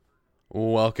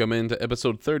Welcome into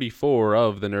episode 34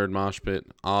 of the Nerd Moshpit.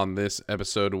 On this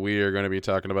episode, we are going to be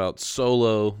talking about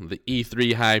Solo, the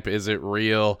E3 hype, is it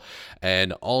real,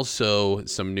 and also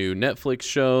some new Netflix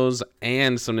shows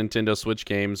and some Nintendo Switch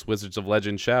games. Wizards of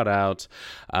Legend shout out.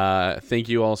 Thank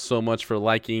you all so much for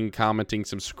liking, commenting,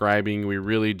 subscribing. We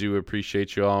really do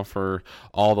appreciate you all for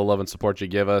all the love and support you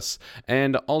give us.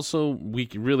 And also, we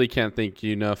really can't thank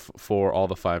you enough for all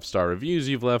the 5-star reviews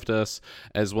you've left us,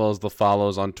 as well as the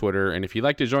follows on Twitter. And if you'd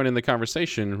like to join in the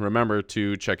conversation, remember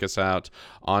to check us out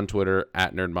on Twitter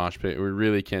at NerdMoshpit. We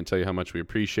really can't tell you how much we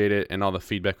appreciate it and all the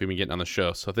feedback we've been getting on the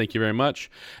show. So thank you very much,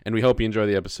 and we hope you enjoy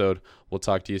the episode. We'll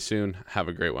talk to you soon. Have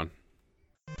a great one.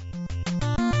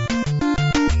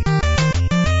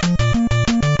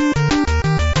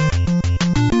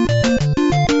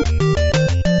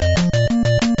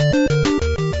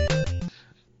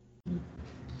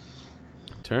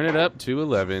 Turn it up to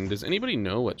 11. Does anybody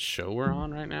know what show we're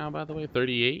on right now, by the way?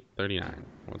 38? 39?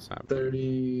 What's that?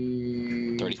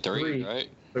 33, right?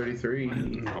 33.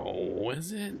 No,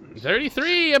 is it?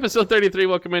 33! Episode 33.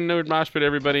 Welcome in, Nerd Moshpit,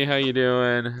 everybody. How you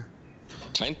doing?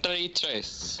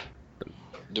 33.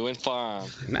 Doing fine.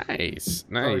 Nice.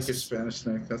 Oh, you get Spanish,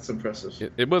 Nick. That's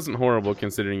impressive. It wasn't horrible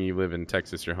considering you live in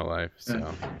Texas your whole life, so.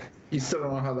 Yeah. You still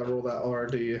don't know how to roll that R,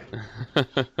 do you?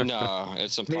 No,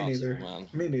 it's impossible, Me neither. man.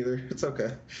 Me neither. It's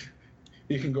okay.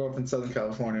 You can grow up in Southern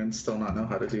California and still not know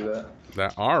how to do that.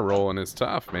 That R rolling is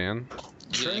tough, man.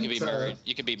 You can be married.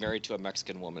 You can be married to a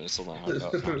Mexican woman and still not know how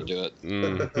to do it.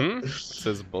 Mm-hmm.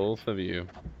 Says both of you.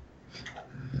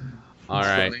 All It's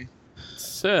right. funny.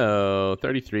 So,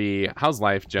 33. How's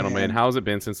life, gentlemen? Man. How's it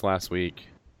been since last week?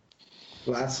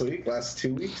 Last week? Last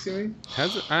 2 weeks, you mean?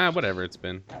 Has it? Whatever it's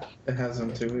been. It has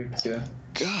been 2 weeks, yeah.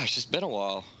 Gosh, it's been a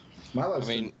while. My life's I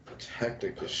mean, been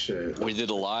hectic as shit. We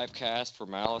did a live cast for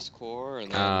Malice Core,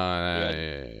 and then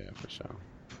Yeah, for sure.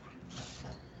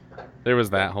 There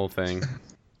was that whole thing.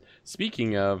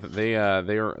 Speaking of, they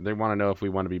want to know if we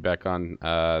want to be back on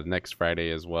next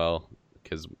Friday as well,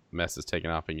 because Mess is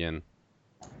taking off again.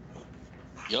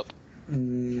 Yep.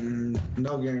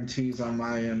 No guarantees on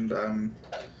my end.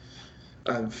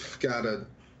 I've got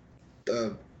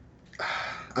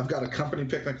a company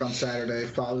picnic on Saturday.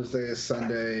 Father's Day is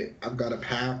Sunday. I've got to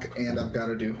pack and I've got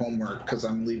to do homework because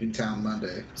I'm leaving town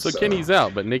Monday. So Kenny's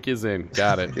out, but Nick is in.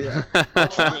 Got it. Yeah. I'll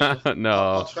try. No,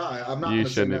 I'll try. I'm not you gonna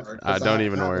say shouldn't. never, 'cause Don't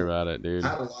even worry about it, dude.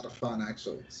 I had a lot of fun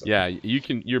actually. So. Yeah, you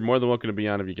can. You're more than welcome to be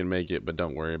on if you can make it, but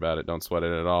don't worry about it. Don't sweat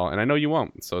it at all. And I know you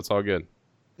won't, so it's all good.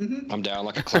 Mm-hmm. I'm down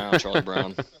like a clown, Charlie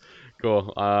Brown.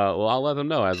 Cool. Well, I'll let them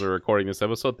know as we're recording this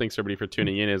episode. Thanks everybody for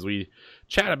tuning in as we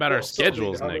chat about our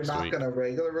schedules next Are we week. not going to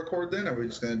regular record then? Or are we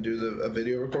just going to do a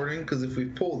video recording? Because if we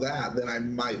pull that, then I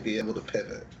might be able to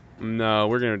pivot. No,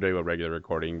 we're gonna do a regular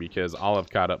recording because I'll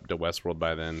have caught up to Westworld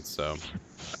by then. So.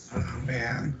 Oh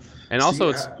man. And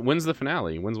also, when's the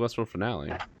finale? When's Westworld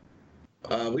finale?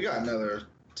 We got another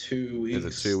 2 weeks.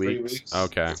 Is it 2 3 weeks?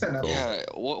 Okay. Cool. Yeah.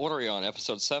 What are we on?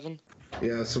 Episode 7?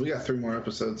 Yeah, so we got 3 more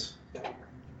episodes.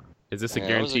 Is this a Yeah,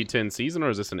 guaranteed 10 season or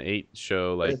is this an 8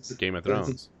 show like Game of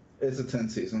Thrones? It's a 10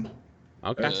 season.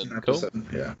 Okay, That's an cool.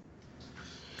 episode. Yeah.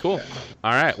 Cool. Yeah.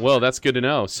 All right. Well, that's good to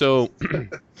know. So,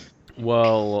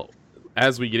 well,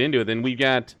 as we get into it, then we've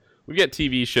got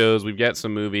TV shows, we've got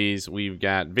some movies, we've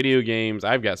got video games.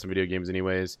 I've got some video games,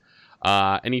 anyways.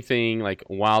 Anything like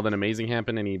wild and amazing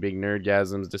happen? Any big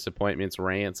nerdgasms, disappointments,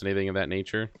 rants, anything of that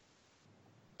nature?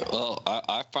 Well,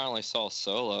 I finally saw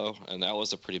Solo, and that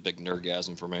was a pretty big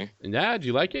nerdgasm for me. Yeah, did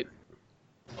you like it?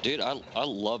 Dude, I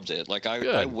loved it. Like,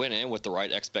 I went in with the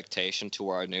right expectation to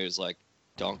where I knew it's like,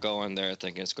 don't go in there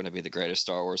thinking it's going to be the greatest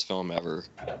Star Wars film ever.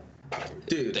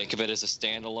 Dude. Think of it as a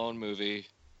standalone movie.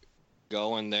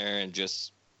 Go in there and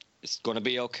just, it's going to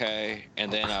be okay.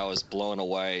 And then I was blown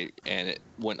away, and it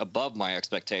went above my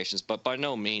expectations. But by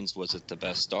no means was it the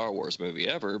best Star Wars movie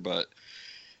ever. But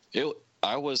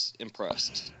I was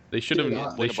impressed. They should have.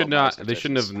 Dude, They should not. They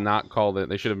shouldn't have not called it.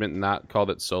 They should have been not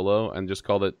called it Solo and just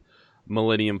called it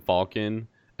Millennium Falcon,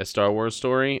 a Star Wars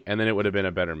story, and then it would have been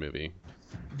a better movie.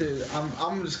 Dude,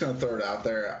 I'm just going to throw it out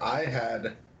there. I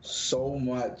had so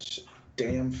much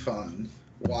damn fun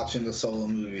watching the Solo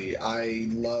movie. I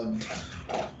loved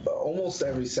almost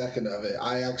every second of it.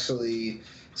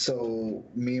 So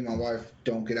me and my wife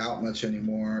don't get out much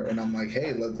anymore, and I'm like,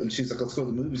 hey, and she's like, let's go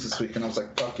to the movies this week, and I was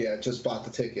like, fuck yeah, I just bought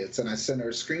the tickets, and I sent her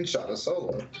a screenshot of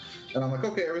Solo, and I'm like,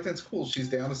 okay, everything's cool, she's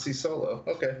down to see Solo,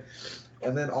 okay,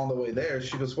 and then on the way there,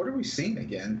 she goes, what are we seeing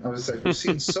again? I was like, we're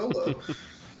seeing Solo,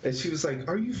 and she was like,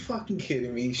 are you fucking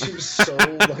kidding me? She was so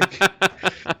like,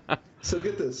 So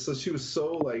get this. So she was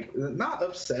so like not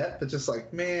upset, but just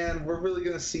like, man, we're really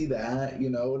gonna see that, you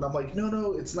know? And I'm like,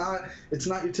 no, it's not. It's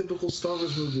not your typical Star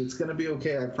Wars movie. It's gonna be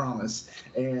okay, I promise.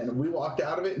 And we walked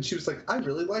out of it, and she was like, I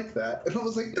really like that. And I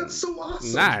was like, that's so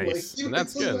awesome. Nice. Like,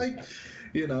 That's good. Like,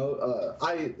 you know,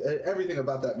 everything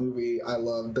about that movie I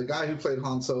loved. The guy who played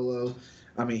Han Solo,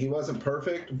 I mean, he wasn't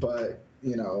perfect, but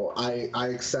you know, I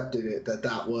accepted it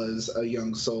that was a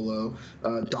young Solo.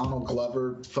 Donald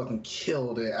Glover fucking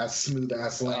killed it as smooth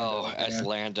ass Lando. Oh, as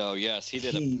Lando, yes, he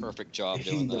did a perfect job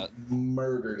doing that. He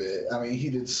murdered it. I mean, he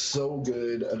did so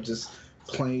good of just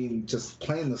playing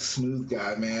the smooth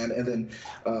guy, man. And then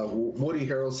Woody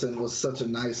Harrelson was such a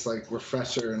nice like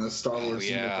refresher in the Star Wars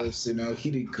universe. You know, he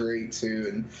did great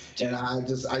too, and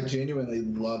I genuinely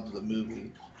loved the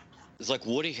movie. It's like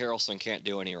Woody Harrelson can't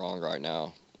do any wrong right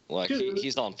now. Like, dude,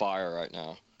 he's on fire right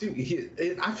now. Dude,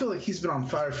 I feel like he's been on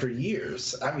fire for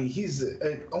years. I mean, he's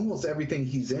almost everything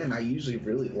he's in I usually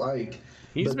really like.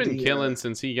 He's been killing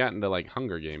since he got into like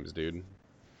Hunger Games, dude.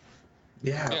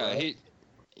 Yeah,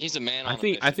 he's a man. I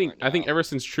think ever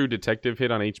since True Detective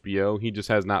hit on HBO, he just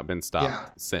has not been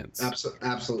stopped since.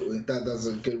 Absolutely, that's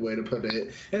a good way to put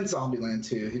it. And Zombieland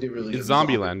too, he did really good.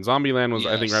 Zombieland was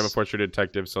I think right before True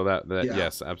Detective, so that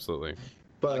yes, absolutely.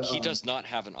 But he does not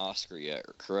have an Oscar yet,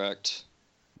 correct?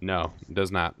 No,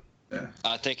 does not. Yeah.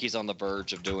 I think he's on the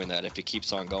verge of doing that if he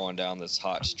keeps on going down this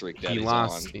hot streak that He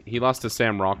lost to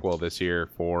Sam Rockwell this year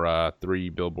for 3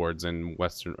 billboards in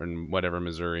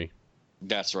Missouri.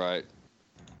 That's right.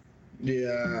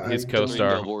 Yeah, his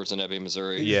co-star. 3 billboards in Ebbing,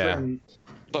 Missouri.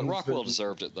 But Rockwell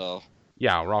deserved it though.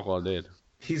 Yeah, Rockwell did.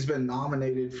 He's been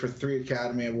nominated for 3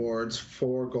 Academy Awards,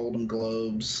 4 Golden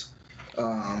Globes,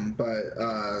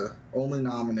 but only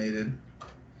nominated.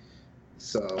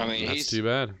 So I mean, that's too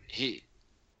bad.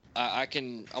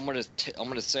 I'm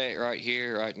gonna say it right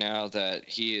here, right now, that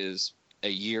he is a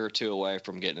year or 2 away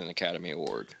from getting an Academy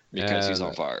Award because he's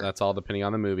on fire. That's all depending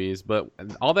on the movies, but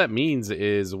all that means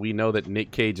is we know that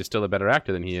Nick Cage is still a better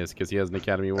actor than he is because he has an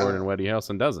Academy Award and Woody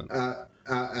Harrelson doesn't.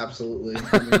 Absolutely.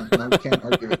 I mean, I can't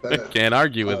argue with that. Can't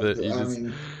argue with it. I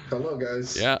mean, hello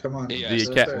guys. Yeah. Come on. Yeah,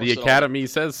 the Academy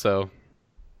says so.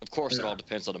 Of course, it all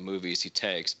depends on the movies he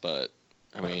takes, but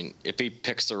I mean, if he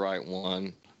picks the right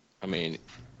one, I mean,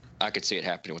 I could see it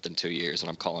happening within 2 years, and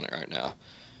I'm calling it right now.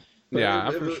 Yeah,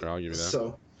 for sure. I'll give you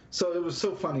that. So it was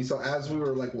so funny. So as we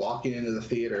were like walking into the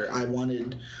theater, I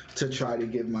wanted to try to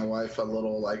give my wife a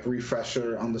little like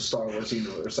refresher on the Star Wars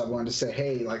universe. I wanted to say,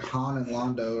 hey, like Han and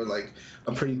Lando are like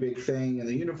a pretty big thing in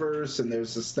the universe, and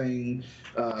there's this thing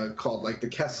called like the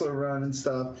Kessler Run and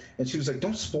stuff. And she was like,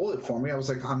 don't spoil it for me. I was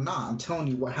like, I'm not. I'm telling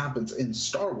you what happens in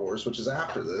Star Wars, which is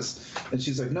after this. And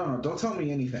she's like, no, don't tell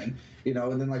me anything. You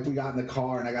know, and then like we got in the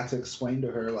car and I got to explain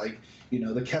to her like, you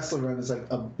know, the Kessler Run is like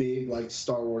a big like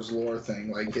Star Wars lore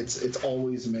thing. Like it's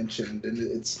always mentioned, and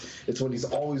it's what he's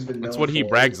always been known. It's what he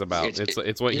brags about.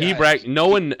 It's what he brags. No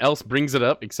one else brings it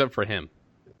up except for him.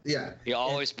 Yeah. He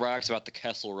always brags about the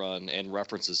Kessel Run and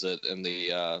references it in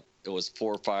the it was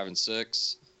 4, 5, and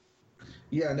 6.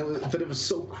 Yeah, but it was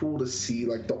so cool to see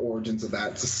like the origins of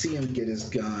that, to see him get his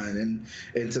gun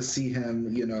and to see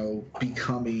him, you know,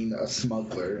 becoming a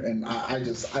smuggler. And I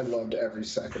loved every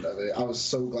second of it. I was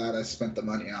so glad I spent the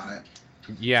money on it.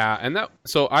 Yeah,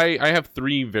 so I have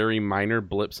 3 very minor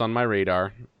blips on my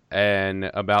radar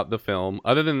and about the film.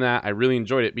 Other than that, I really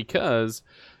enjoyed it because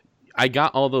I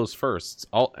got all those firsts.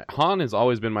 Han has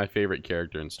always been my favorite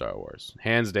character in Star Wars.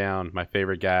 Hands down, my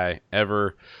favorite guy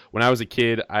ever. When I was a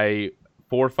kid,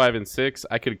 4, 5, and 6,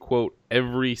 I could quote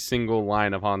every single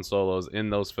line of Han Solo's in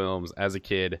those films as a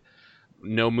kid.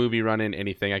 No movie run-in,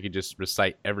 anything. I could just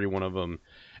recite every one of them.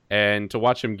 And to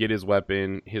watch him get his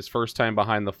weapon, his first time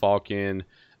behind the Falcon,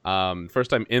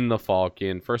 first time in the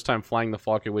Falcon, first time flying the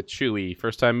Falcon with Chewie,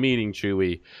 first time meeting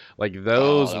Chewie. Like,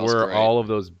 those were great. All of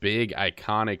those big,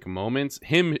 iconic moments.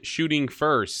 Him shooting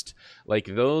first. Like,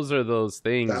 those are those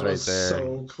things right there. That was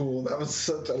so cool. That was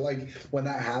such a, like, when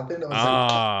that happened, I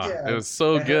was like, yeah. It was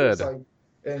so good.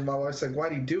 And my wife's like,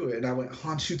 why'd he do it? And I went,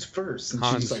 Han shoots first. And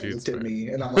she's like, looked at me.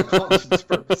 And I'm like, Han shoots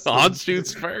first. Han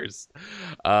shoots first.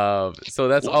 So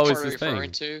that's always the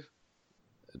thing. To?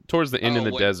 Towards the end in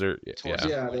the desert.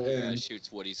 Yeah,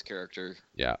 shoots Woody's character.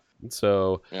 Yeah.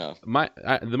 So my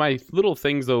little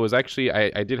things, though, was actually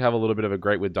I did have a little bit of a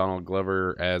gripe with Donald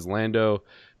Glover as Lando,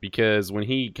 because when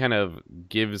he kind of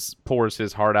pours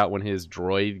his heart out when his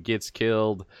droid gets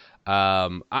killed,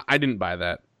 I didn't buy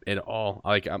that at all.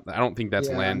 Like, I don't think that's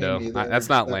Lando. That's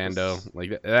not Lando.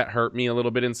 Like, that hurt me a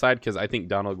little bit inside, because I think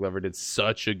Donald Glover did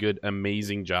such a good,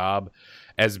 amazing job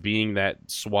as being that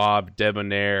suave,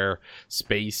 debonair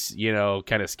space,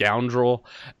 kind of scoundrel,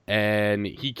 and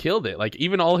he killed it. Like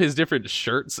even all his different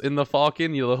shirts in the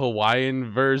Falcon, the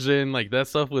Hawaiian version, like that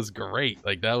stuff was great.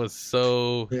 Like that was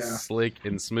so slick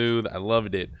and smooth. I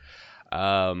loved it.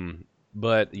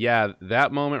 But yeah,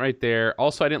 that moment right there.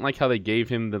 Also, I didn't like how they gave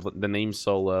him the name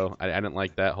Solo. I didn't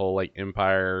like that whole like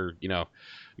Empire,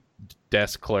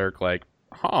 desk clerk like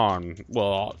Han.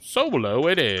 Well, Solo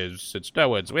it is. Since no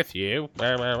one's with you.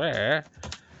 And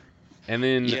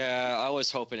then I was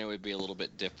hoping it would be a little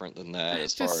bit different than that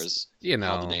as far as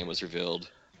how the name was revealed.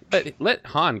 But let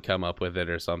Han come up with it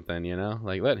or something,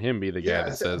 like let him be the guy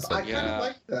that says something. I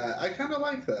kind of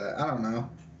like that. I don't know.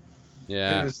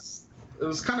 Yeah. It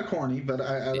was kind of corny, but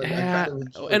I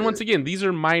and once again, these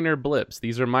are minor blips.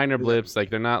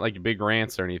 Like they're not like big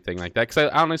rants or anything like that.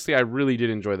 Because honestly, I really did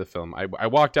enjoy the film. I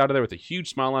walked out of there with a huge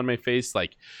smile on my face.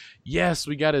 Like, yes,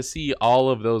 we got to see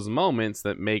all of those moments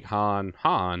that make Han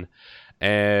Han.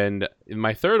 And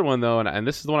my third one, though, and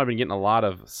this is the one I've been getting a lot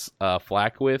of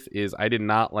flack with, is I did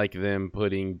not like them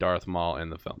putting Darth Maul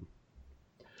in the film.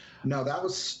 No, that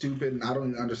was stupid, and I don't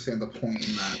even understand the point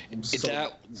in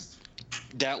that.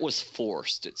 That was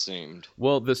forced, it seemed.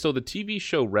 Well, so the TV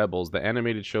show Rebels, the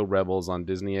animated show Rebels on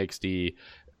Disney XD,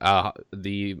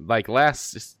 the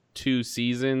last 2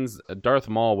 seasons, Darth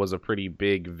Maul was a pretty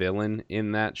big villain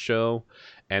in that show,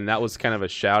 and that was kind of a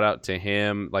shout out to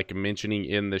him, like mentioning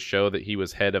in the show that he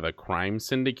was head of a crime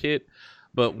syndicate.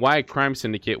 But why crime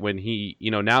syndicate when he,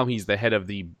 now he's the head of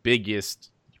the biggest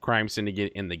crime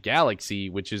syndicate in the galaxy,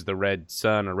 which is the Red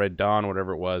Sun or Red Dawn,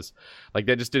 whatever it was. Like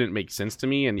that just didn't make sense to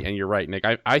me. And you're right, Nick.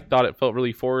 I thought it felt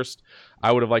really forced.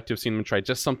 I would have liked to have seen them try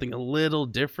just something a little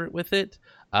different with it,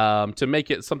 to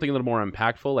make it something a little more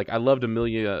impactful. Like I loved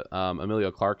Emilia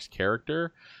Clarke's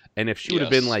character, and if she would have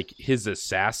been like his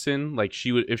assassin, like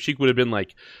if she would have been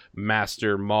like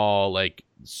Master Maul, like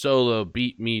Solo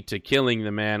beat me to killing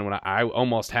the man when I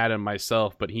almost had him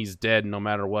myself, but he's dead no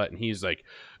matter what, and he's like,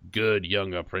 good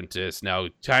young apprentice, now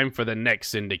time for the next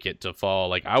syndicate to fall.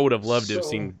 Like I would have loved to have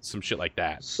seen some shit like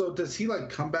that. So does he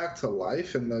like come back to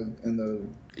life in the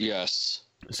Yes.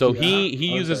 So he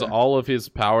uses all of his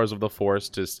powers of the Force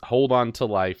to hold on to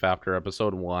life after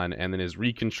episode 1, and then is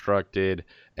reconstructed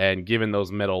and given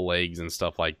those metal legs and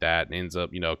stuff like that, and ends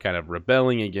up, kind of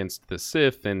rebelling against the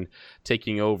Sith and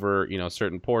taking over,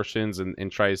 certain portions,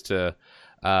 and tries to,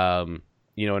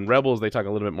 in Rebels, they talk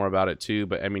a little bit more about it too,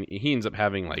 but I mean, he ends up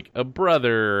having like a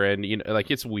brother, and,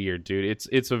 like it's weird, dude.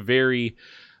 It's a very...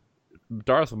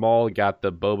 Darth Maul got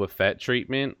the Boba Fett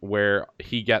treatment, where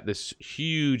he got this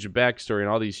huge backstory and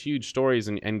all these huge stories,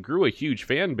 and grew a huge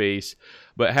fan base,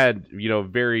 but had,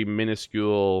 very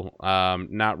minuscule,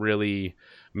 not really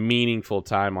meaningful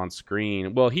time on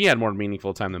screen. Well, he had more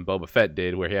meaningful time than Boba Fett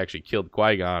did, where he actually killed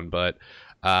Qui-Gon, but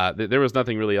there was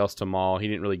nothing really else to Maul. He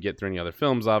didn't really get through any other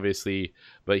films, obviously,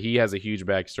 but he has a huge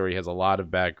backstory, has a lot of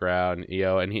background,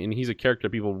 and he's a character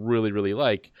people really, really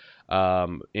like.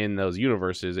 In those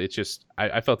universes, it's just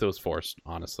I felt it was forced,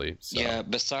 honestly. So. Yeah,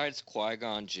 besides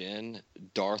Qui-Gon Jinn,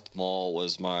 Darth Maul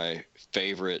was my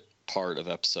favorite part of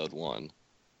episode 1.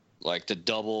 Like the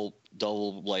double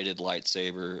bladed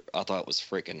lightsaber, I thought was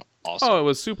freaking awesome. Oh, it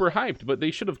was super hyped, but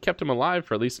they should have kept him alive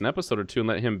for at least an episode or two and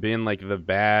let him be in like the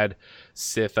bad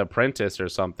Sith apprentice or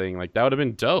something. Like that would have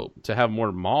been dope to have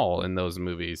more Maul in those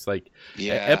movies. Like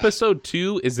episode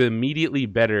 2 is immediately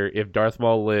better if Darth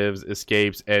Maul lives,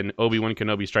 escapes, and Obi-Wan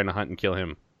Kenobi's trying to hunt and kill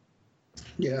him.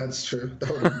 Yeah, that's true. That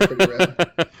would have been pretty rad.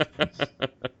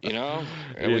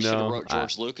 We should have wrote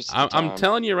George Lucas. I'm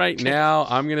telling you right now,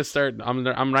 I'm gonna start.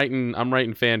 I'm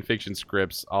writing fan fiction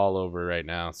scripts all over right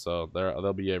now, so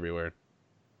they'll be everywhere.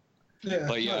 Yeah,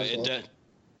 but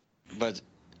but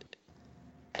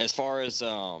as far as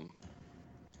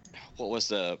what was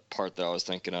the part that I was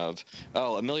thinking of?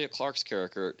 Oh, Emilia Clarke's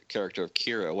character of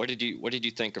Kira. What did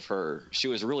you think of her? She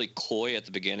was really coy at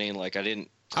the beginning. Like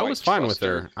I was fine with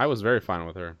her. I was very fine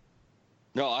with her.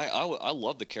 No, I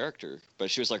love the character,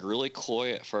 but she was like really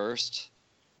coy at first,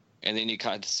 and then you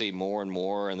kind of see more and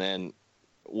more, and then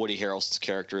Woody Harrelson's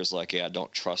character is like, yeah,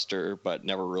 don't trust her, but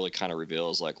never really kind of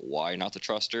reveals like why not to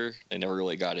trust her. They never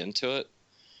really got into it,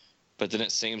 but then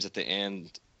it seems at the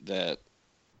end that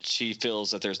she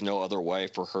feels that there's no other way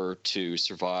for her to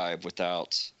survive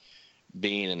without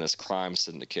being in this crime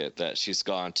syndicate, that she's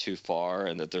gone too far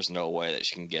and that there's no way that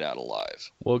she can get out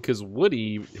alive. Well, because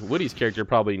Woody's character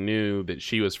probably knew that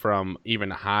she was from even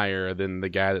higher than the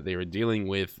guy that they were dealing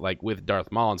with, like with Darth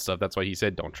Maul and stuff. That's why he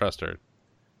said don't trust her.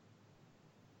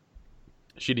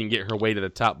 She didn't get her way to the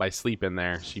top by sleeping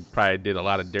there. She probably did a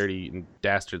lot of dirty and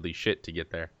dastardly shit to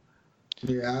get there.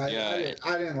 Yeah, Yeah,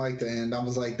 I didn't like the end. I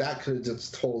was like, that could have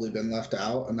just totally been left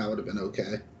out, and that would have been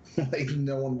okay. Like,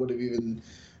 no one would have even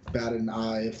batted an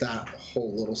eye if that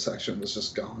whole little section was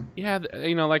just gone. Yeah,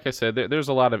 like I said, there's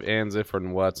a lot of ands, if,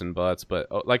 and whats and buts,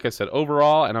 but like I said,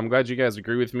 overall, and I'm glad you guys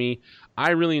agree with me, I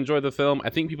really enjoyed the film. I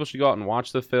think people should go out and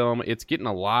watch the film. It's getting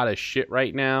a lot of shit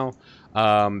right now.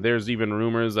 There's even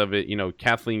rumors of it,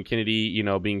 Kathleen Kennedy,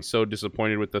 being so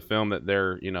disappointed with the film that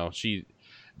they're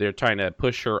trying to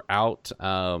push her out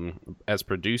as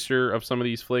producer of some of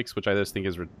these flicks, which I just think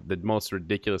is the most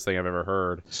ridiculous thing I've ever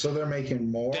heard. So they're making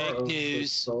more big of news. the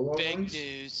solo Big ones?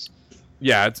 news.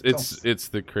 Yeah, it's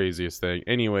the craziest thing.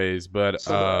 Anyways, but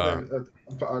So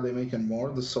are they making more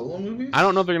of the solo movies? I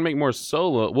don't know if they're gonna make more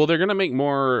solo. Well, they're gonna make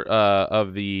more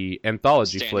of the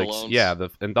anthology flicks. Standalones. Yeah, the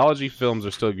anthology films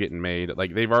are still getting made.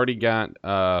 Like they've already got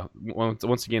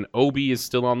once again, Obi is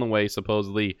still on the way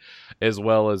supposedly, as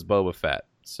well as Boba Fett.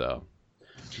 So,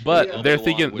 but Yeah, they're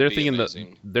Obi-Wan would be thinking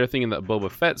amazing. they're thinking that Boba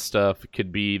Fett stuff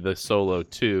could be the solo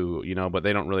too. But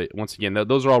they don't really. Once again,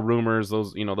 those are all rumors.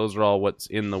 Those are all what's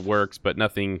in the works, but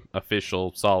nothing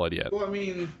official, solid yet. Well, I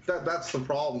mean, that's the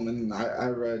problem, and I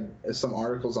read some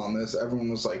articles on this. Everyone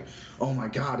was like, "Oh my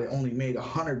God, it only made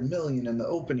 $100 million in the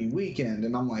opening weekend,"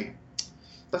 and I'm like,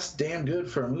 "That's damn good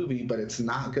for a movie, but it's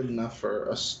not good enough for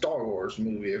a Star Wars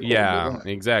movie." Yeah,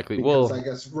 exactly. Because Well, I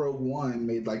guess Rogue One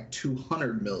made like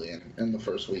 $200 million in the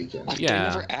first weekend. Like, Yeah.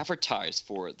 they never advertised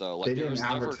for it though. Like They there didn't was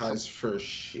never advertise for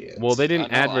shit. well, they didn't I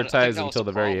know, I think advertise that was until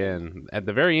the the very problem. end. At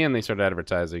the very end, they started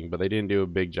advertising, but they didn't do a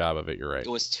big job of it. You're right. It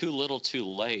was too little, too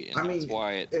late, and I that's mean,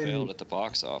 why it and- failed at the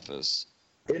box office.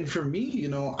 And for me,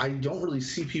 I don't really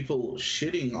see people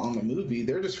shitting on the movie.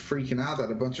 They're just freaking out that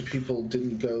a bunch of people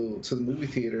didn't go to the movie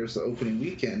theaters the opening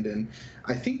weekend. And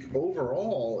I think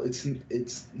overall, it's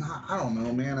not. I don't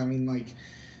know, man. I mean, like,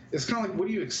 it's kind of like, what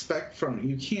do you expect from?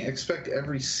 You can't expect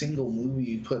every single movie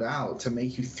you put out to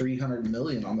make you $300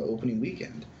 million on the opening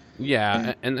weekend.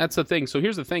 Yeah, and that's the thing. So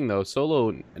here's the thing, though.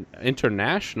 Solo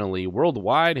internationally,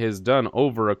 worldwide, has done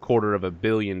over $250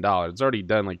 million. It's already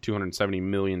done like $270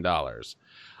 million.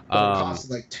 But it costs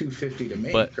like $250 to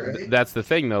make, But right? that's the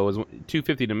thing, though, is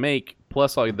 $250 to make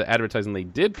plus all the advertising they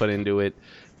did put into it.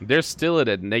 They're still at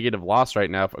a negative loss right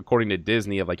now, according to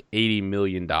Disney, of like $80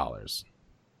 million.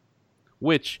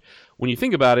 Which, when you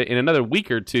think about it, in another week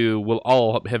or two, will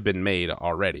all have been made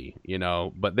already,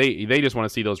 But they just want to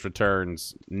see those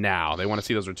returns now. They want to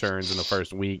see those returns in the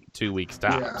first week, 2 weeks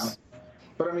tops. Yeah.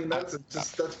 But I mean, that's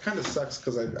kind of sucks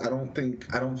because I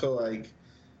don't feel like.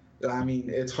 I mean,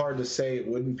 it's hard to say it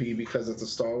wouldn't be because it's a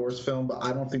Star Wars film, but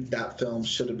I don't think that film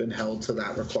should have been held to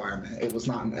that requirement. It was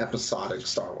not an episodic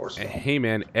Star Wars film. Hey,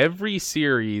 man, every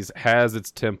series has its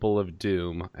Temple of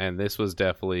Doom, and this was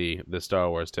definitely the Star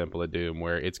Wars Temple of Doom,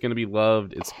 where it's going to be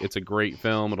loved. It's a great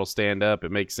film. It'll stand up.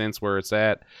 It makes sense where it's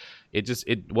at.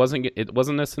 It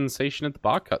wasn't a sensation at the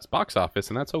box office,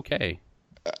 and that's okay.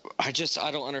 I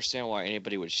don't understand why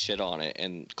anybody would shit on it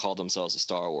and call themselves a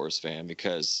Star Wars fan,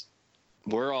 because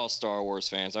we're all Star Wars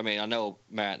fans. I mean, I know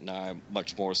Matt and I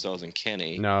much more so than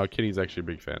Kenny. No, Kenny's actually a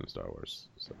big fan of Star Wars.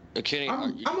 So. Kenny,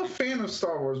 I'm a fan of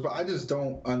Star Wars, but I just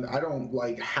don't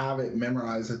like have it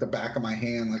memorized at the back of my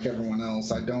hand like everyone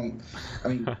else. I mean,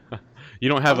 You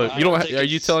don't have I don't think are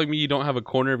you it's- telling me you don't have a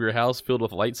corner of your house filled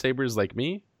with lightsabers like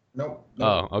me? nope.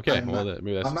 Oh, okay. I'm Well, not,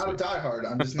 maybe that's I'm not a just me. diehard.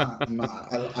 I'm just not. I'm not.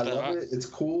 I love it. It's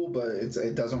cool, but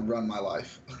it doesn't run my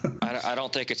life. I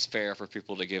don't think it's fair for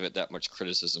people to give it that much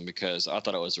criticism, because I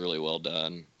thought it was really well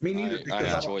done. Me neither, I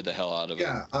because I enjoyed the hell out of it.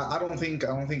 Yeah, I don't think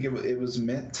it was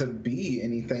meant to be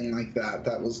anything like that.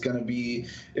 That was gonna be.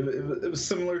 It was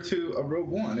similar to a Rogue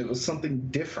One. It was something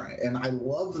different, and I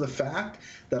love the fact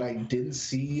that I didn't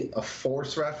see a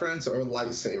Force reference or a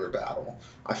lightsaber battle.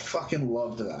 I fucking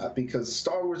loved that, because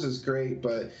Star Wars is great,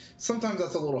 but sometimes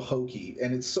that's a little hokey,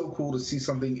 and it's so cool to see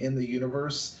something in the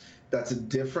universe that's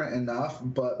different enough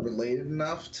but related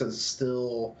enough to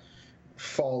still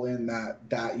fall in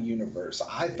that universe.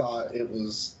 I thought it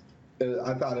was.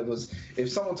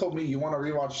 If someone told me you want to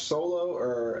rewatch Solo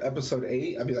or Episode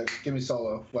 8, I'd be like, give me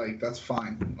Solo. Like, that's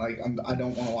fine. Like, I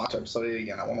don't want to watch Episode 8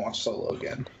 again. I want to watch Solo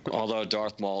again. Although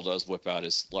Darth Maul does whip out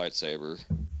his lightsaber.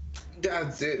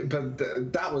 That's it. But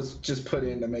that was just put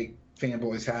in to make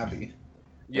fanboys happy.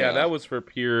 Yeah, Yeah. that was for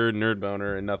pure nerd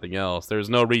boner and nothing else. There's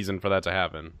no reason for that to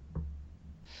happen.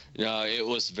 No, it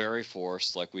was very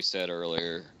forced, like we said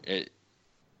earlier. It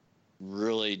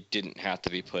really didn't have to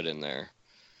be put in there.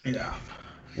 Yeah.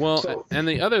 Well, So- and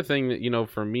the other thing that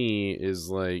for me is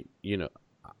like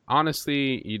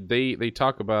honestly, they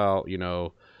talk about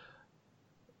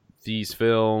these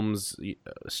films,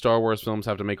 Star Wars films,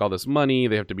 have to make all this money.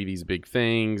 They have to be these big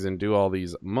things and do all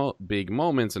these big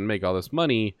moments and make all this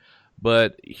money.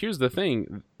 But here's the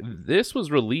thing. This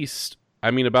was released,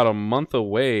 I mean, about a month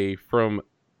away from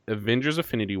Avengers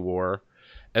Infinity War,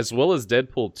 as well as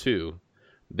Deadpool 2.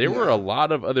 There were a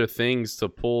lot of other things to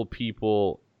pull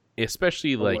people,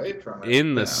 especially like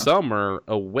in the summer,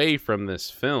 away from this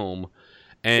film.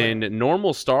 And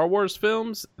normal Star Wars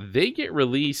films, they get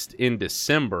released in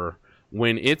December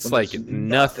when it's like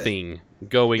nothing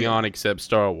going on except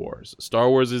Star Wars. Star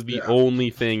Wars is the only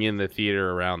thing in the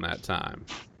theater around that time.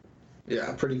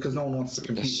 Yeah, pretty, because no one wants to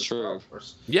compete with Star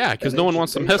Wars. Yeah, because no one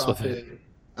wants to mess with it.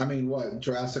 I mean, what?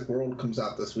 Jurassic World comes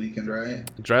out this weekend, right?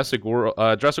 Jurassic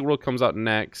World comes out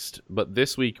next, but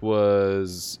this week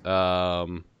was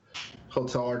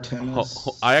Hotel Artemis.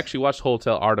 I actually watched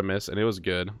Hotel Artemis, and it was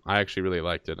good. I actually really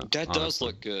liked it. That honestly does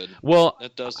look good. Well,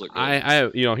 that does look good. I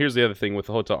here's the other thing with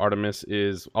Hotel Artemis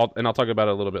is, I'll talk about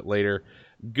it a little bit later.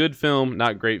 Good film,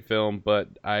 not great film, but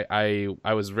I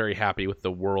was very happy with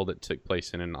the world it took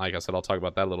place in, and like I said, I'll talk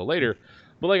about that a little later.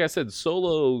 But like I said,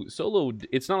 Solo,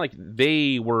 it's not like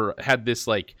they had this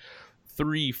like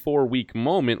 3-4 week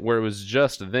moment where it was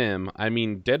just them. I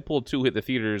mean, Deadpool 2 hit the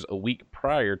theaters a week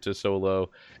prior to Solo,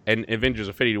 and Avengers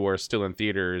Infinity War is still in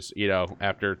theaters,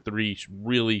 after 3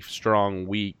 really strong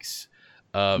weeks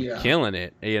of killing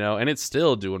it, and it's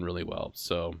still doing really well.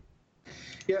 So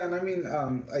yeah, and I mean,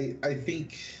 I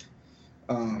think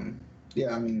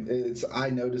I mean, I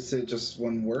noticed it just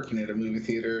when working at a movie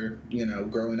theater,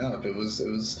 growing up.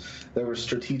 There were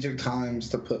strategic times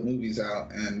to put movies out,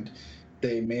 and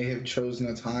they may have chosen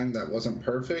a time that wasn't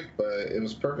perfect, but it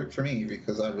was perfect for me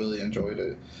because I really enjoyed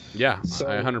it. Yeah, so,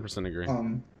 I 100% agree.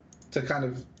 To kind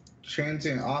of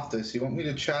transient off this, you want me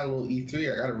to chat a little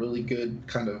E3? I got a really good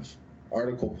kind of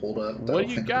article pulled up. What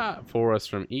do you got for us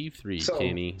from E3,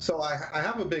 Kenny? So I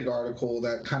have a big article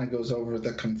that kind of goes over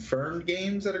the confirmed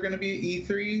games that are going to be at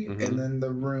E3, and then the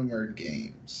rumored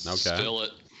games. Okay. Spill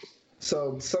it.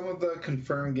 So some of the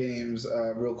confirmed games,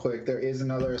 real quick, there is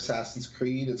another Assassin's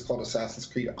Creed. It's called Assassin's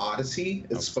Creed Odyssey.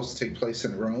 It's supposed to take place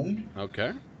in Rome.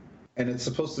 Okay. And it's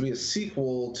supposed to be a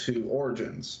sequel to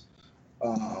Origins,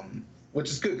 which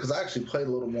is good because I actually played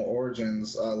a little more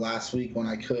Origins last week when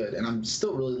I could, and I'm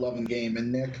still really loving the game.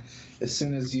 And Nick, as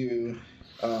soon as you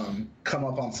come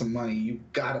up on some money, you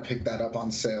got to pick that up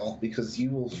on sale because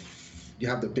you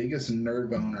have the biggest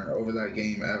nerd boner over that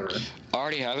game ever. I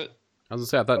already have it. I was going to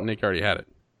say, I thought Nick already had it.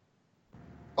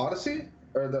 Odyssey?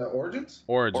 Or the Origins?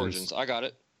 Origins. I got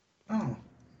it. Oh,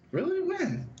 really?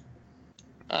 When?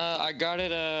 I got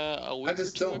it a week or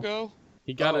two ago.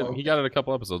 He got it a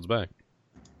couple episodes back.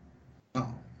 Oh,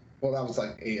 well, that was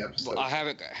like 8 episodes. Well, I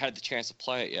haven't had the chance to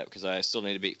play it yet because I still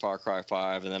need to beat Far Cry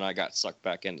 5, and then I got sucked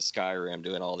back into Skyrim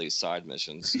doing all these side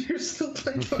missions. You're still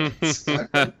playing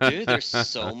Skyrim? Dude, there's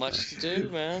so much to do,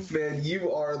 man. Man,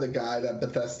 you are the guy that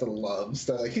Bethesda loves.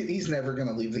 They're like, he's never going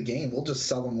to leave the game. We'll just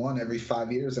sell him one every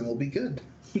 5 years, and we'll be good.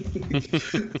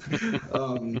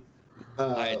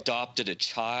 I adopted a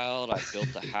child. I built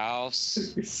a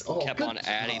house. Kept on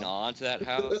adding on to that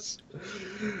house.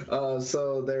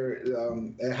 So there,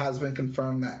 it has been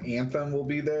confirmed that Anthem will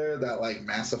be there. That like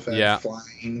Mass Effect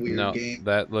flying weird game.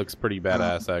 That looks pretty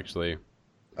badass, actually.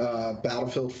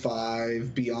 Battlefield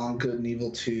 5, Beyond Good and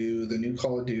Evil 2, the new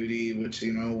Call of Duty, which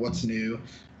what's new.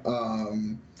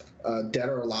 Dead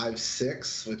or Alive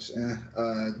 6, which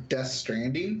Death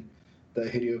Stranding, the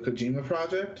Hideo Kojima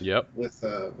project. Yep. With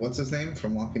what's his name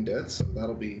from Walking Dead, so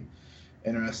that'll be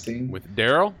interesting. With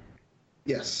Daryl?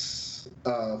 Yes.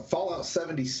 Fallout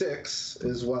 76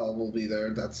 as well will be there.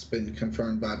 That's been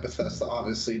confirmed by Bethesda,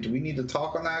 obviously. Do we need to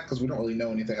talk on that? Because we don't really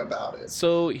know anything about it.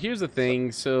 So here's the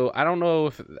thing. So I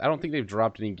don't think they've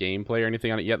dropped any gameplay or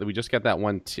anything on it yet. We just got that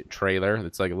one trailer.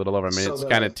 It's like a little over a minute. It's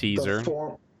kind of teaser.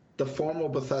 The formal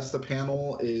Bethesda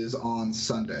panel is on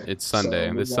Sunday. It's Sunday,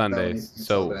 so this Sunday.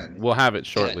 So we'll have it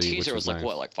shortly. And that teaser was like,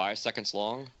 what, like 5 seconds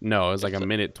long? No, it was like a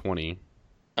minute 20.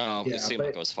 Oh, it seemed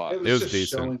like it was 5. It was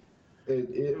decent.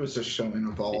 It was just showing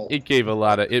a vault. It gave a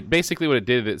lot of it. Basically, what it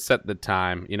did, it set the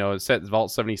time. It set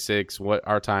Vault 76, what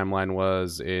our timeline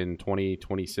was in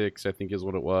 2026, I think is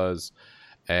what it was.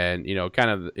 And, kind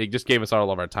of, it just gave us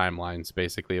all of our timelines,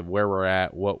 basically, of where we're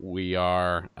at, what we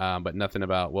are, but nothing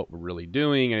about what we're really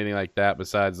doing, anything like that,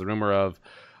 besides the rumor of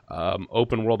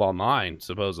open world online,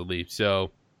 supposedly.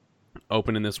 So,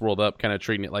 opening this world up, kind of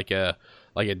treating it like a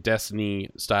Destiny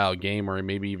style game, or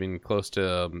maybe even close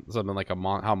to something like how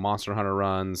Monster Hunter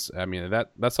runs. I mean,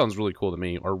 that sounds really cool to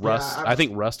me. Or Rust. Yeah, I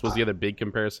think Rust was the other big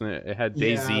comparison. It had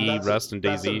DayZ, Rust, and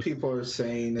That's DayZ. what people are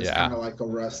saying. It's kind of like a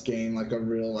Rust game, like a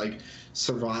real like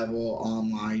survival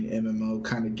online MMO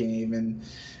kind of game. And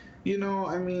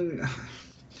I mean,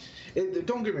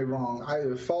 don't get me wrong.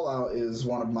 Fallout is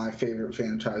one of my favorite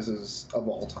franchises of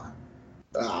all time.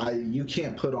 You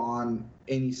can't put on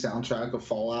any soundtrack of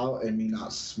Fallout and me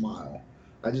not smile.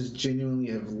 I just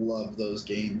genuinely have loved those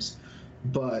games.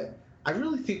 But I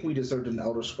really think we deserved an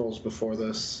Elder Scrolls before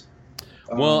this.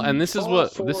 Well, and this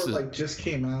Fallout is 4, this is like just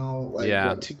came out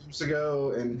 2 years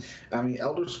ago, and I mean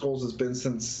Elder Scrolls has been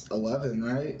since 11,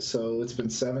 right? So it's been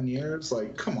 7 years.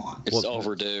 Like, come on, it's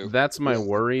overdue. That's my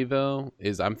worry, though.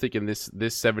 Is I'm thinking this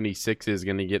 76 is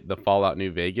going to get the Fallout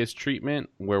New Vegas treatment,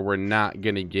 where we're not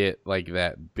going to get like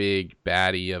that big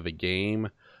baddie of a game.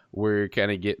 We're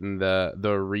kind of getting the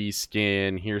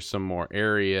reskin. Here's some more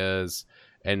areas.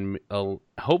 And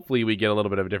hopefully we get a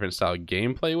little bit of a different style of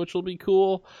gameplay, which will be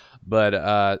cool. But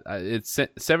it's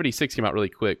 76 came out really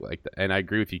quick, and I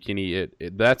agree with you, Kenny.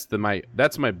 That's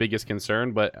my biggest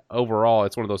concern. But overall,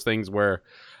 it's one of those things where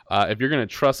if you're going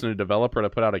to trust in a developer to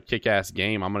put out a kick-ass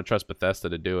game, I'm going to trust Bethesda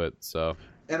to do it. So.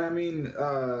 And I mean,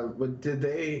 did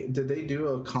they do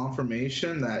a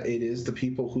confirmation that it is the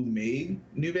people who made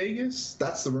New Vegas?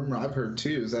 That's the rumor I've heard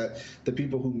too. Is that the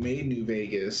people who made New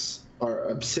Vegas are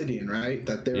Obsidian, right?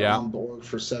 That they're on board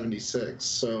for 76.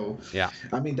 So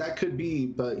I mean that could be,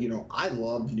 but I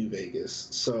love New Vegas.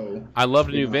 So I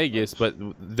loved New Vegas, but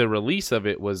the release of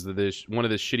it was one of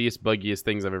the shittiest, buggiest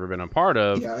things I've ever been a part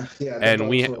of. And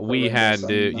we had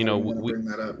to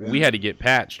we had to get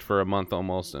patched for a month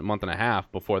and a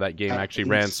half before that game actually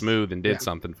ran smooth and did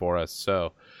something for us.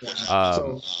 So.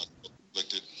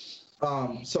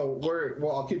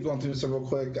 I'll keep going through this real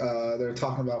quick. They're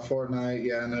talking about Fortnite.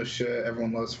 Yeah, no shit.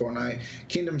 Everyone loves Fortnite.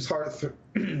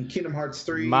 Kingdom Hearts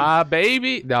 3. My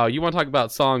baby. No, you want to talk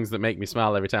about songs that make me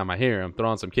smile every time I hear them? Throw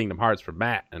on some Kingdom Hearts for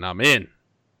Matt, and I'm in.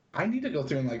 I need to go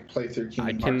through and play through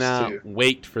Kingdom Hearts 2. I cannot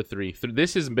wait for 3.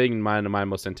 This has been one of my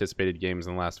most anticipated games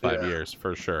in the last 5 years,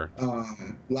 for sure.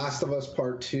 Last of Us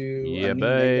Part 2. Yeah,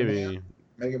 baby.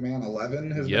 Mega Man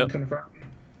 11 has been confirmed.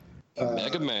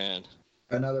 Mega Man.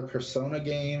 Another Persona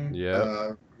game.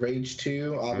 Yeah. Rage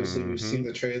 2. Obviously, we've seen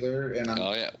the trailer. And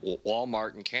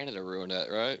Walmart in Canada ruined that,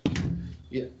 right?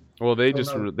 Yeah. Well, they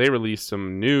they released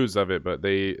some news of it, but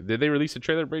did they release a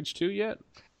trailer of Rage 2 yet?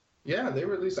 Yeah, they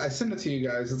released. I sent it to you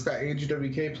guys. It's got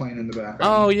AGWK playing in the background.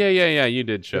 Oh yeah. You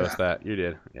did show us that. You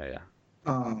did. Yeah.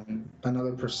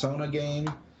 Another Persona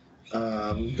game.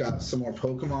 We've got some more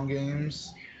Pokemon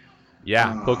games.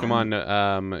 Yeah,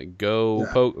 Pokemon Go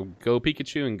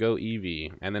Pikachu and Go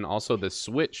Eevee, and then also the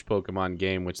Switch Pokemon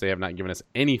game, which they have not given us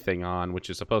anything on,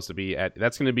 which is supposed to be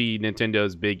that's going to be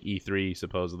Nintendo's big E3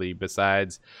 supposedly,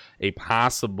 besides a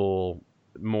possible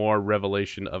more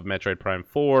revelation of Metroid Prime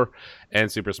 4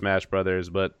 and Super Smash Brothers.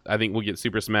 But I think we'll get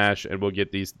Super Smash and we'll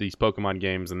get these Pokemon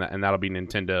games, and that'll be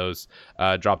Nintendo's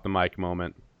drop the mic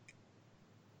moment.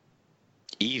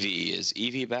 Eevee is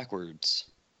Eevee backwards.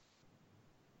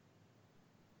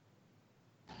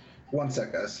 One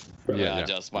sec, guys. Yeah,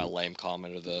 that's my lame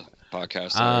comment of the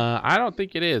podcast. I don't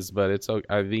think it is, but it's.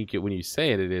 I think when you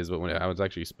say it is, but when it was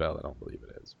actually spelled, I don't believe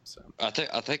it is. So I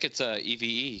think it's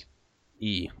EVE.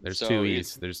 There's two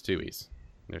E's. There's two E's.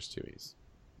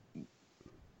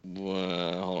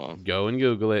 Well, hold on. Go and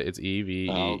Google it. It's EVE.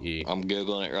 I'm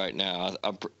Googling it right now.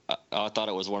 I thought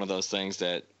it was one of those things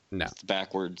that it's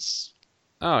backwards.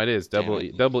 Oh, it is double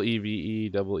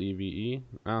EVE.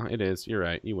 Oh, it is. You're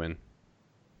right. You win.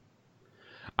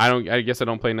 I guess I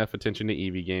don't pay enough attention to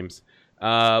Eevee games.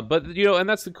 But, and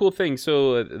that's the cool thing.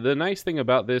 So the nice thing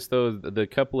about this, though, the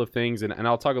couple of things, and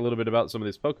I'll talk a little bit about some of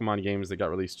these Pokemon games that got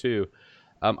released, too.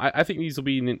 I think these will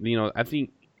be,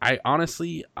 I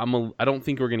don't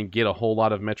think we're going to get a whole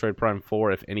lot of Metroid Prime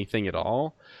 4, if anything at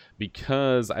all,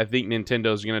 because I think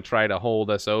Nintendo's going to try to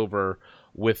hold us over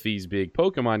with these big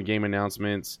Pokemon game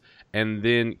announcements. And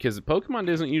then, because Pokemon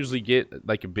doesn't usually get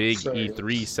like big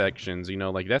E3 sections,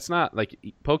 that's not like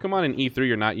Pokemon and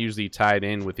E3 are not usually tied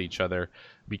in with each other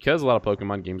because a lot of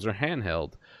Pokemon games are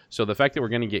handheld. So the fact that we're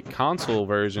going to get console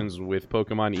versions with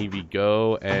Pokemon Eevee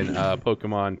Go and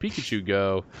Pokemon Pikachu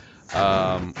Go,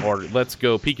 or Let's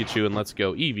Go Pikachu and Let's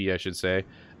Go Eevee, I should say,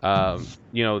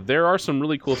 there are some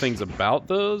really cool things about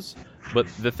those, but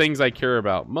the things I care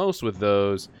about most with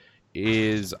those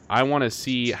is I want to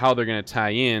see how they're going to tie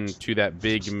in to that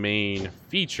big main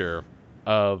feature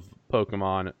of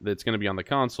Pokemon that's going to be on the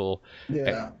console.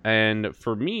 Yeah. And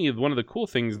for me, one of the cool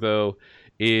things, though,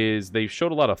 is they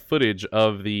showed a lot of footage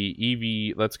of the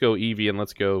Eevee, Let's Go Eevee and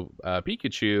Let's Go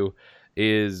Pikachu.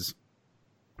 Is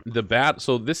the bat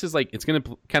So this is like, it's going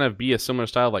to kind of be a similar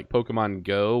style like Pokemon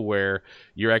Go, where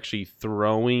you're actually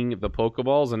throwing the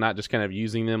Pokeballs and not just kind of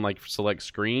using them like select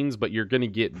screens, but you're going to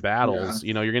get battles.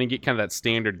 You're going to get kind of that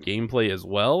standard gameplay as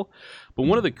well. But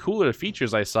one of the cooler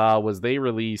features I saw was they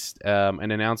released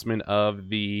an announcement of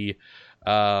the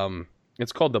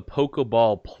it's called the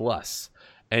Pokeball Plus,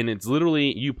 and it's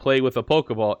literally you play with a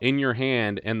Pokeball in your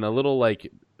hand, and the little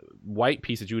like white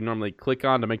piece that you would normally click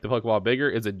on to make the Pokeball bigger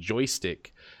is a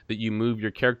joystick that you move your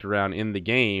character around in the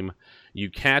game. You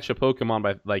catch a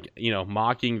Pokemon by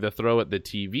mocking the throw at the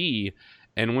TV,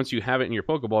 and once you have it in your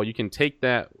Pokeball, you can take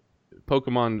that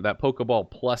Pokeball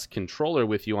Plus controller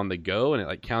with you on the go, and it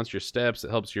like counts your steps.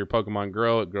 It helps your Pokemon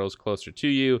grow. It grows closer to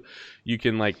you. You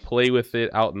can like play with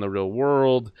it out in the real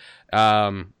world.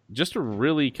 Just a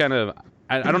really kind of,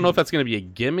 I don't know if that's going to be a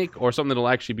gimmick or something that'll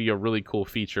actually be a really cool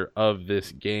feature of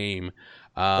this game.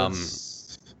 I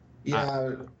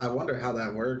wonder how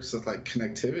that works with like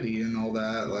connectivity and all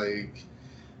that. Like,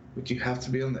 would you have to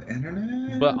be on the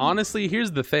internet? But honestly,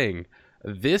 here's the thing.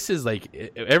 This is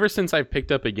like, ever since I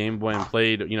picked up a Game Boy and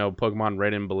played, Pokemon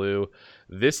Red and Blue,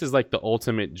 this is like the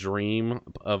ultimate dream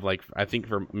of like, I think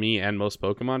for me and most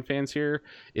Pokemon fans here,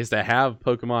 is to have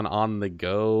Pokemon on the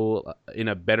go in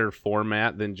a better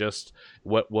format than just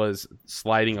what was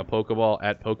sliding a Pokeball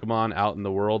at Pokemon out in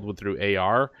the world through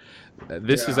AR.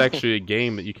 This is actually a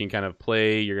game that you can kind of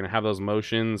play. You're going to have those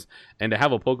motions, and to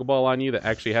have a Pokeball on you that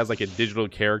actually has like a digital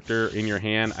character in your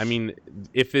hand. I mean,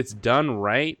 if it's done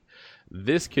right,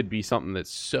 this could be something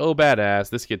that's so badass.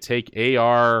 This could take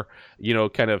AR,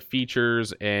 kind of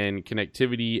features and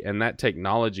connectivity and that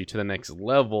technology to the next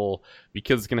level,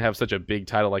 because it's going to have such a big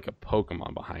title like a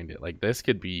Pokemon behind it. Like, this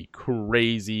could be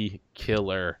crazy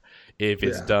killer if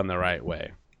it's done the right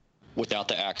way. Without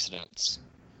the accidents.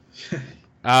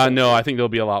 No, I think there'll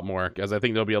be a lot more, because I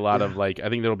think there'll be a lot of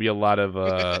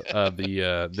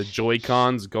the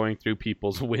Joy-Cons going through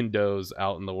people's windows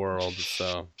out in the world.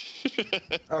 So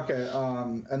okay,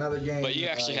 another game. But you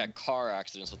actually had car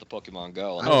accidents with the Pokemon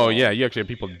Go. Oh yeah, you actually had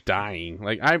people dying.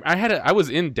 Like I was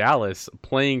in Dallas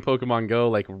playing Pokemon Go,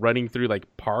 like running through like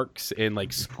parks and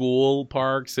like school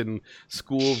parks and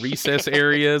school recess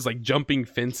areas, like jumping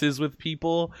fences with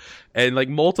people, and like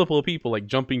multiple people like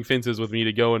jumping fences with me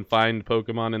to go and find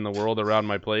Pokemon in the world around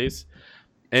my place.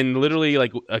 And literally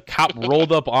like a cop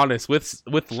rolled up on us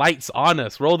with lights on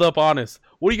us, rolled up on us.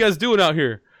 What are you guys doing out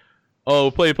here? Oh,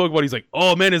 playing Pokemon. He's like,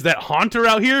 oh man, is that Haunter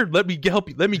out here? Let me help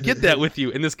you. Let me get that with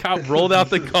you. And this cop rolled out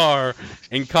the car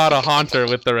and caught a Haunter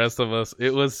with the rest of us.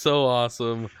 It was so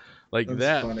awesome. Like, that's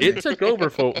that funny. It took over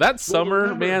for that summer,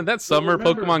 remember, man. That summer,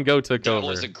 Pokemon Go took over. That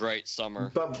was a great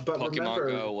summer. But Pokemon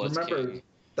Go was king.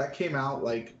 That came out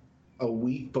like a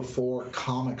week before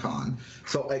Comic-Con.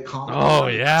 So at oh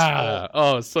Comic-Con, yeah,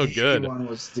 it's so good. Everyone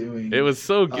was doing. It was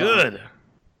so good.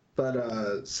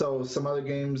 So some other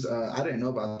games, I didn't know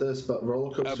about this, but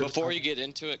Roller Coaster. Before you get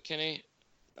into it, Kenny,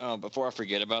 before I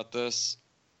forget about this,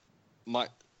 my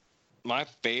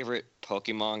favorite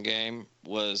Pokemon game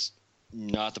was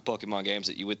not the Pokemon games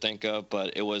that you would think of,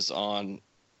 but it was on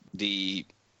the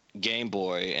Game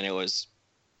Boy, and it was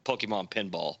Pokemon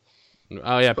Pinball.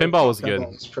 Oh yeah, Pinball was good.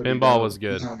 Pinball was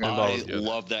good. I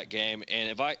love that game.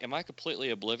 And am I completely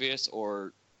oblivious,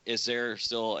 or is there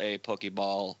still a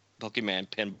Pokemon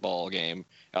Pinball game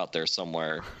out there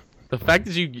somewhere? The fact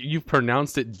that you've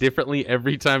pronounced it differently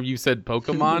every time you said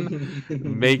Pokemon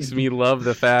makes me love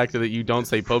the fact that you don't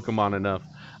say Pokemon enough.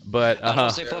 But I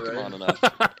don't say Pokemon enough.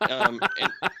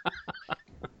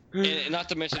 And not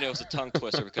to mention it was a tongue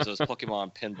twister because it was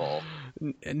Pokemon Pinball.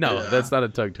 No, that's not a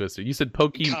tongue twister. You said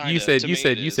Kinda, you said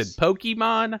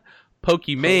Pokemon,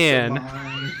 Pokemon.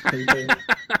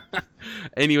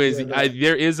 Anyways,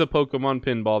 there is a Pokemon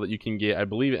Pinball that you can get. I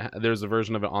believe there's a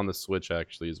version of it on the Switch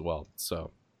actually as well.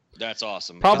 So that's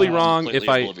awesome. Probably wrong. If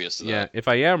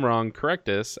I am wrong, correct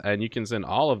us, and you can send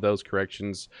all of those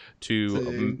corrections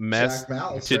to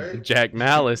Jack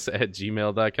Malice at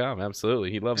gmail.com. Absolutely,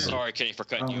 he loves them. Sorry, Kenny, for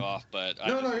cutting you off, but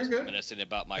I was reminiscing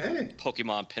about my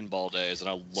Pokemon Pinball days, and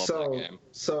I love that game.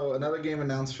 So another game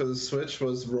announced for the Switch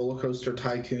was Roller Coaster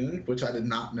Tycoon, which I did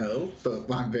not know,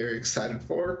 but I'm very excited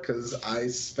for because I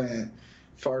spent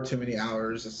far too many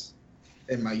hours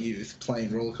in my youth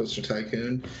playing Roller Coaster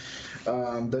Tycoon.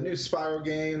 The new Spyro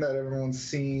game that everyone's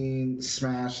seen,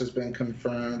 Smash has been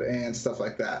confirmed, and stuff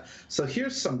like that. So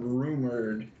here's some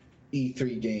rumored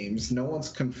E3 games. No one's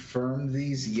confirmed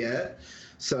these yet.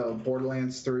 So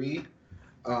Borderlands 3,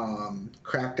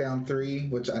 Crackdown 3,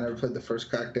 which I never played the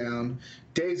first Crackdown,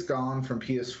 Days Gone from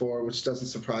PS4, which doesn't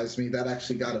surprise me. That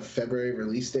actually got a February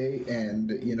release date, and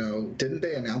didn't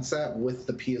they announce that with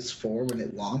the PS4 when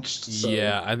it launched? So,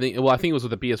 Yeah, I think it was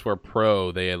with the PS4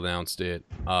 Pro they announced it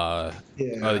a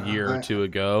year or two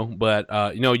ago.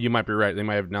 But you might be right. They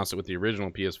might have announced it with the original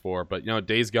PS4. But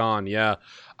Days Gone, yeah.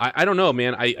 I don't know,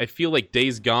 man. I feel like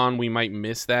Days Gone, we might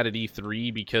miss that at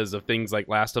E3 because of things like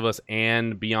Last of Us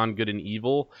and Beyond Good and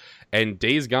Evil. And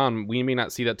Days Gone, we may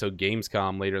not see that till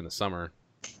Gamescom later in the summer.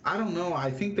 I don't know. I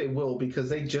think they will because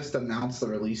they just announced the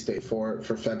release date for it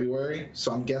for February.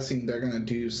 So I'm guessing they're going to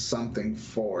do something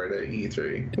for it at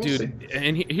E3. We'll see.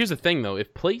 And here's the thing, though.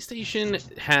 If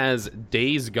PlayStation has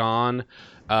Days Gone,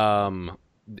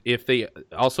 if they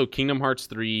also Kingdom Hearts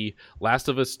 3, Last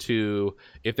of Us 2,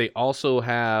 if they also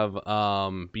have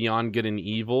Beyond Good and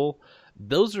Evil,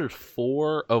 those are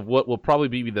 4 of what will probably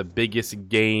be the biggest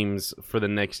games for the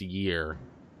next year,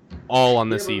 all on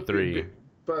this E3.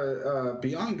 But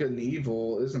Beyond Good and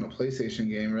Evil isn't a PlayStation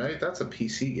game, right? That's a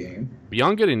PC game.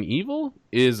 Beyond Good and Evil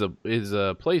is a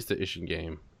PlayStation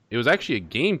game. It was actually a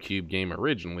GameCube game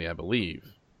originally, I believe.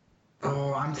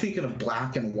 Oh, I'm thinking of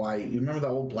Black and White. You remember that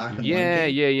old Black and White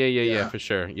game? Yeah, for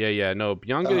sure. Yeah. No,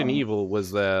 Beyond Good and Evil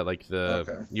was you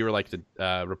were like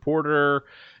the reporter.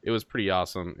 It was pretty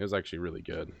awesome. It was actually really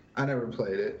good. I never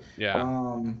played it. Yeah.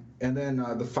 And then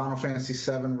the Final Fantasy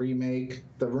VII remake.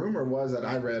 The rumor was that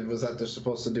I read was that they're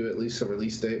supposed to do at least a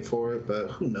release date for it,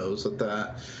 but who knows with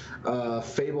that.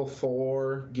 Fable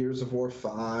 4, Gears of War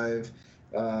 5,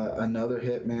 another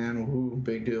Hitman. Ooh,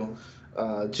 big deal.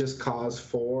 Just Cause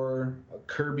 4, a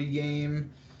Kirby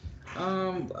game,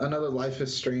 another Life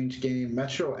is Strange game,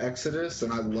 Metro Exodus,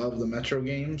 and I love the Metro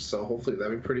games, so hopefully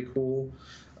that'd be pretty cool.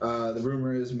 The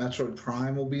rumor is Metroid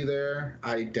Prime will be there.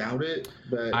 I doubt it,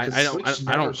 but Switch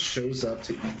never shows up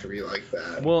to E3 like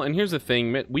that. Well, and here's the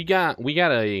thing: we got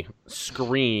a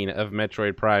screen of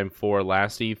Metroid Prime 4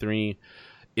 last E3.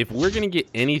 If we're going to get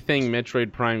anything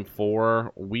Metroid Prime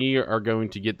 4, we are going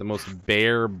to get the most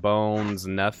bare bones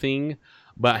nothing.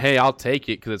 But hey, I'll take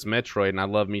it because it's Metroid and I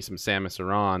love me some Samus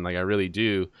Aran. Like, I really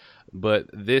do. But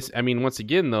this, I mean, once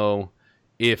again, though,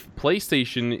 if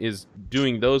PlayStation is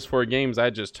doing those 4 games I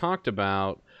just talked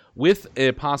about, with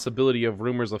a possibility of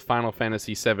rumors of Final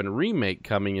Fantasy VII Remake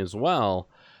coming as well,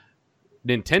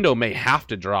 Nintendo may have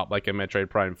to drop like a Metroid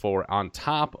Prime 4 on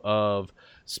top of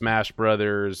Smash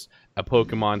Brothers, a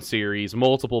Pokemon series,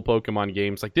 multiple Pokemon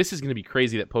games. Like, this is going to be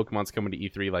crazy that Pokemon's coming to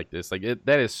E3 like this. Like,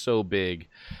 that is so big.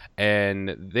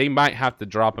 And they might have to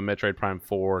drop a Metroid Prime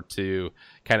 4 to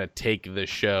kind of take the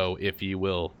show, if you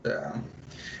will. Yeah.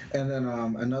 And then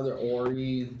another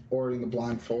Ori and the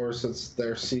Blind Forest. It's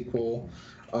their sequel.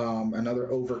 Another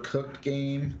Overcooked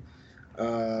game.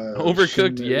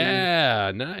 Overcooked, Shenmue,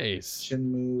 yeah, nice.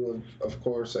 Shenmue, of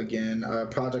course, again.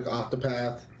 Project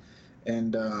Octopath,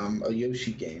 and a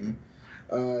Yoshi game.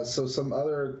 So some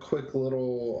other quick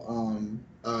little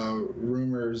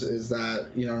rumors is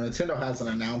that Nintendo hasn't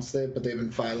announced it, but they've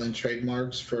been filing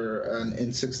trademarks for an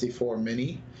N64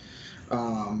 Mini,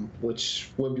 which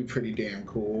would be pretty damn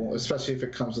cool, especially if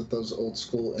it comes with those old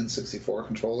school N64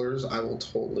 controllers. I will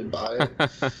totally buy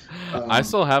it. I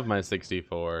still have my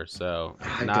 64, so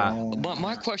But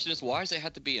my question is, why does it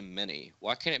have to be a mini?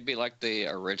 Why can't it be like the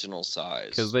original size?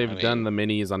 Because they've done the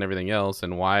minis on everything else,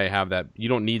 and why have that? You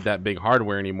don't need that big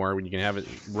hardware anymore when you can have it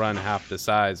run half the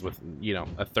size with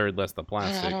a third less the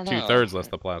plastic, 2/3 less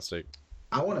the plastic.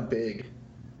 I want a big.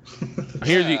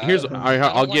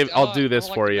 I'll do this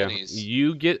for you.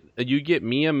 You get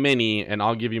me a mini, and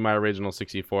I'll give you my original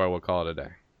 64. We'll call it a day.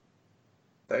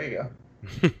 There you go.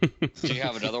 Do you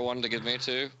have another one to give me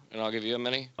too, and I'll give you a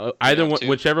mini?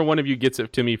 Whichever one of you gets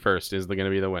it to me first is going to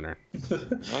be the winner.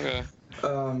 Okay.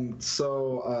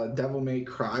 So Devil May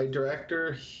Cry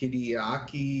director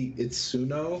Hideaki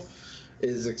Itsuno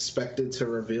is expected to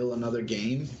reveal another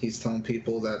game. He's telling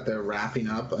people that they're wrapping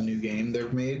up a new game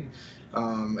they've made.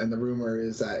 And the rumor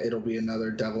is that it'll be another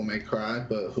Devil May Cry,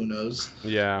 but who knows?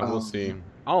 Yeah, we'll see.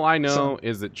 All I know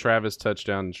is that Travis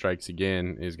Touchdown Strikes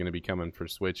Again is going to be coming for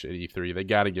Switch at E3. They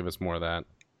got to give us more of that.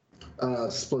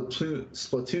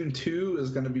 Splatoon 2 is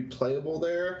going to be playable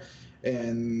there,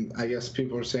 and I guess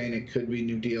people are saying it could be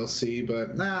new DLC,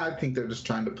 but I think they're just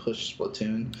trying to push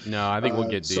Splatoon. No, I think we'll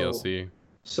get DLC.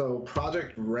 So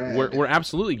Project Red, we're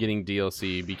absolutely getting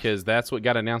DLC because that's what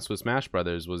got announced with Smash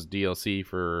Brothers was DLC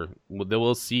for.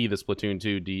 We'll see the Splatoon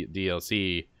 2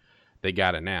 DLC. They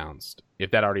got announced. If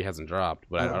that already hasn't dropped,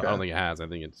 but I don't think it has. I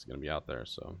think it's going to be out there.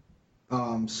 So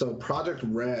Project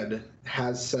Red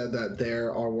has said that they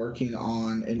are working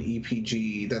on an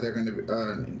EPG that they're going to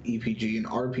an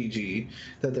RPG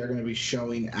that they're going to be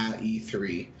showing at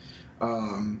E3.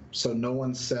 So no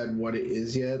one said what it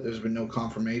is yet. There's been no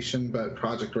confirmation, but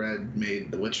Project Red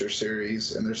made the Witcher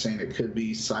series, and they're saying it could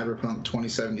be Cyberpunk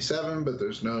 2077, but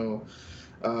there's no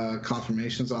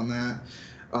confirmations on that.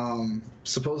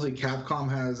 Supposedly Capcom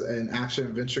has an action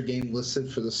adventure game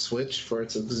listed for the Switch for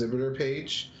its exhibitor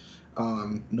page.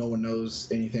 No one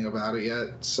knows anything about it yet.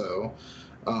 So,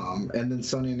 and then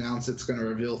Sony announced it's going to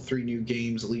reveal 3 new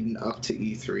games leading up to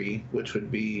E3, which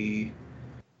would be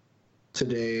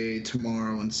today,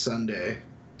 tomorrow, and Sunday.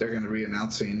 They're going to be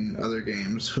announcing other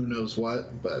games. Who knows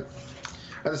what, but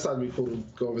I just thought it'd be cool to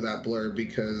go over that blurb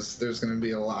because there's going to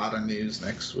be a lot of news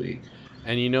next week.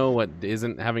 And you know what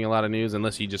isn't having a lot of news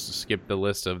unless you just skip the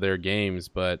list of their games,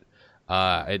 but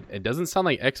it doesn't sound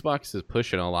like Xbox is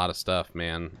pushing a lot of stuff,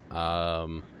 man.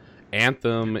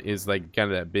 Anthem is like kind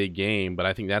of that big game, but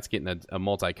I think that's getting a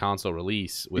multi-console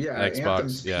release with Xbox.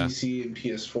 Anthem's PC and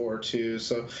PS4 too.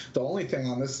 So the only thing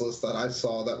on this list that I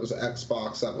saw that was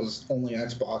Xbox, that was only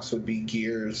Xbox, would be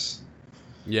Gears.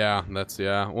 Yeah,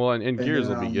 well, and Gears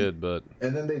will be good, but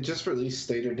and then they just released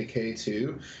State of Decay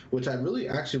 2, which I really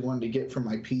actually wanted to get for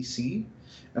my PC.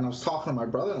 And I was talking to my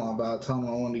brother-in-law about it, telling him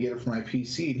I wanted to get it for my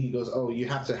PC, and he goes, "Oh, you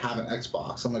have to have an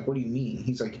Xbox." I'm like, "What do you mean?"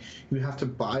 He's like, "You have to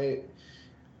buy it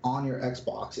on your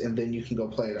Xbox, and then you can go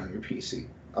play it on your PC."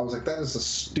 I was like, "That is the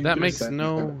stupidest that makes thing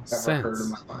no I've sense. ever heard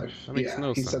in my life." That makes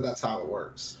no he sense. said that's how it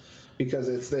works. Because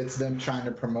it's them trying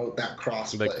to promote that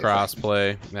crossplay. The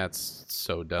crossplay, that's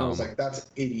so dumb. I was like, that's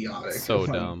idiotic. So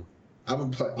dumb. I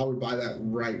would buy that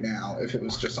right now if it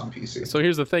was just on PC. So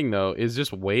here's the thing, though, is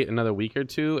just wait another week or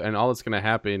two, and all that's going to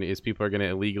happen is people are going to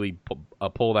illegally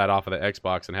pull that off of the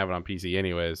Xbox and have it on PC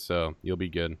anyways, so you'll be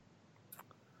good.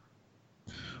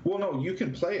 Well, no, you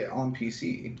can play it on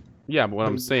PC. Yeah, but what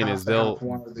I'm saying is they'll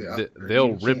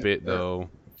rip it, though,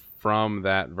 from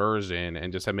that version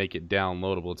and just make it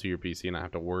downloadable to your PC and not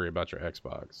have to worry about your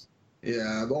Xbox.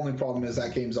 Yeah, the only problem is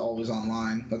that game's always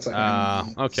online. That's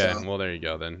like okay. So. Well, there you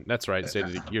go then. That's right.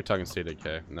 You're talking State of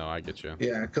Decay. No, I get you.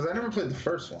 Yeah, because I never played the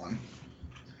first one.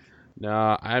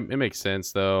 No, it makes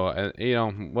sense though.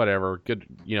 And whatever. Good.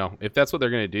 If that's what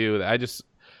they're gonna do, I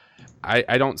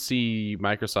don't see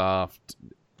Microsoft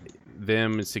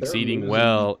them succeeding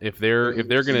well if they're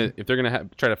gonna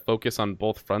try to focus on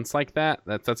both fronts like that.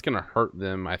 That's gonna hurt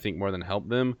them, I think, more than help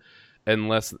them.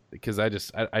 Unless, because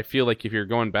I feel like if you're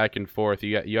going back and forth,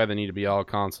 you either need to be all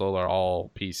console or all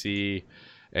PC,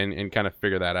 and kind of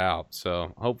figure that out.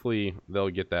 So hopefully they'll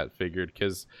get that figured,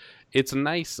 because it's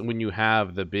nice when you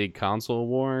have the big console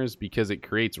wars, because it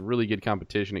creates really good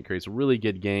competition. It creates really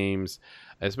good games,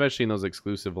 especially in those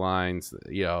exclusive lines.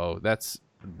 That's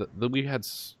we had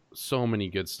so many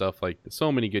good stuff, like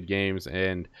so many good games,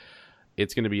 and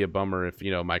it's going to be a bummer if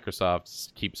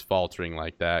Microsoft keeps faltering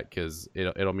like that, because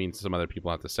it'll mean some other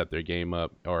people have to set their game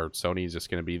up, or Sony's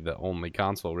just going to be the only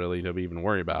console really to even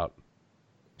worry about.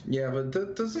 Yeah, but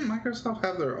doesn't Microsoft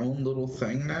have their own little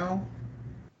thing now?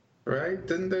 Right?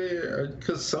 Didn't they?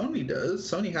 Because Sony does.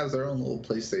 Sony has their own little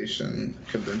PlayStation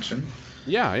convention.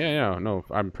 Yeah. No,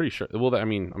 I'm pretty sure. Well,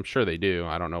 I'm sure they do.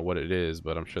 I don't know what it is,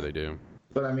 but I'm sure they do.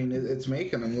 But I mean, it's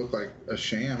making them look like a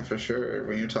sham for sure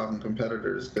when you're talking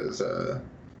competitors, because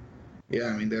they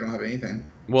don't have anything.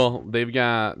 Well, they've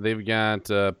got. They're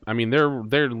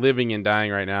living and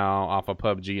dying right now off of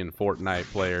PUBG and Fortnite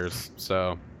players.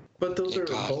 So. But those are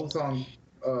both on.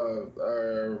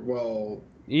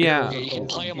 Yeah, you can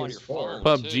play them on your phone.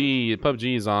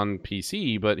 PUBG is on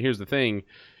PC, but here's the thing: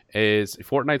 is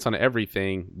Fortnite's on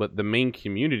everything, but the main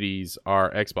communities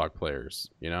are Xbox players.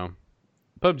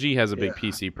 PUBG has a big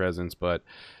PC presence, but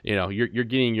you're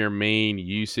getting your main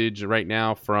usage right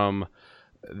now from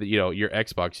your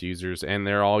Xbox users, and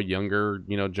they're all younger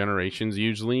generations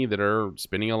usually that are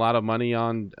spending a lot of money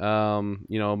on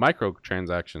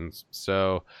microtransactions.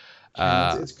 So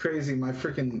it's crazy. My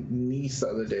freaking niece the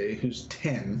other day, who's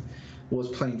 10, was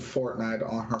playing Fortnite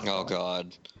on her phone. Oh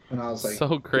God! And I was like,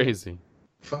 so crazy.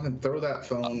 Fucking throw that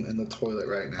phone in the toilet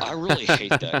right now. I really hate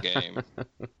that game.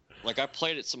 Like, I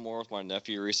played it some more with my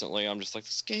nephew recently. I'm just like,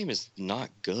 this game is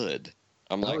not good.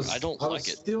 I don't like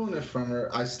it. Stealing it from her.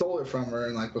 I stole it from her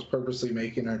and was purposely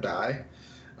making her die.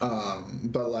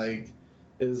 But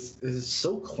it's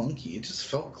so clunky. It just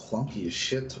felt clunky as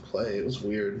shit to play. It was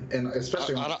weird, and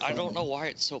especially I don't know why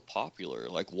it's so popular.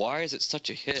 Like, why is it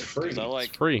such a hit? It's free.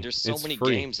 It's free. There's so many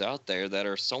games out there that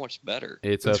are so much better.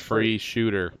 It's a free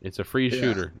shooter. It's a free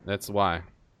shooter. That's why.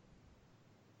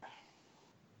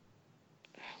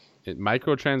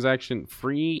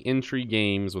 Free entry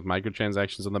games with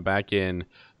microtransactions on the back end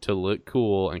to look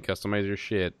cool and customize your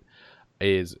shit.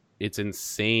 it's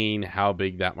insane how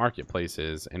big that marketplace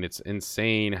is, and it's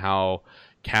insane how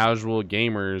casual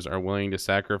gamers are willing to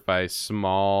sacrifice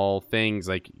small things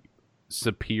like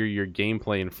superior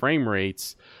gameplay and frame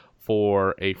rates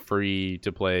for a free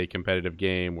to play competitive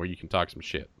game where you can talk some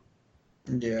shit.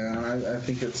 Yeah, I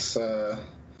think it's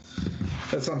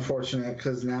unfortunate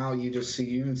because now you can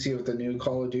see with the new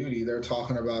Call of Duty, they're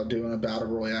talking about doing a battle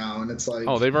royale, and it's like,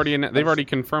 oh, they've already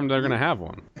confirmed they're gonna have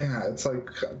one. Yeah, it's like,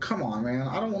 come on, man.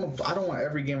 I don't want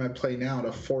every game I play now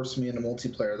to force me into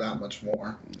multiplayer that much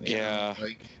more. Yeah,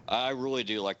 I really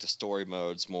do like the story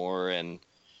modes more, and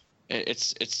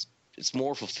it's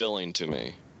more fulfilling to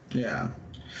me. Yeah.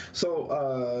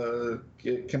 So,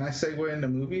 can I segue into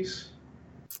movies?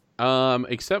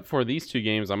 Except for these two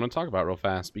games I'm going to talk about real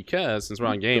fast, because since we're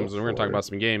on games, we're going to talk about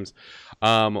some games.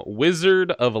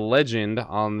 Wizard of Legend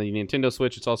on the Nintendo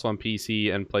Switch. It's also on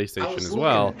PC and PlayStation as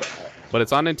well, but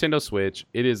it's on Nintendo Switch.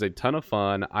 It is a ton of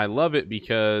fun. I love it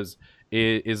because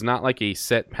it is not like a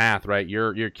set path, right?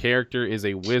 Your character is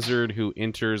a wizard who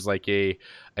enters like a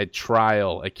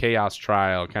trial, a chaos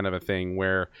trial kind of a thing,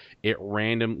 where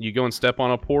you go and step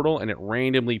on a portal and it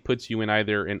randomly puts you in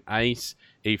either an ice,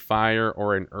 a fire,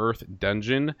 or an earth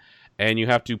dungeon, and you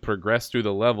have to progress through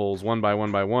the levels one by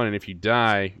one by one, and if you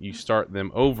die, you start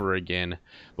them over again.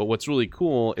 But what's really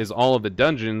cool is all of the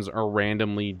dungeons are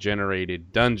randomly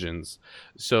generated dungeons.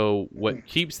 So what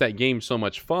keeps that game so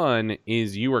much fun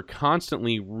is you are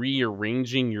constantly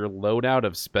rearranging your loadout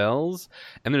of spells,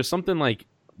 and there's something like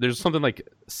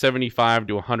 75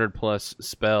 to 100 plus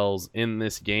spells in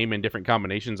this game, and different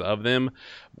combinations of them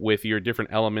with your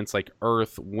different elements like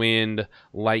earth, wind,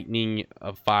 lightning,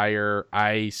 fire,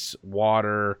 ice,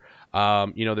 water.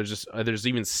 There's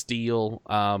even steel,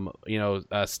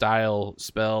 style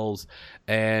spells.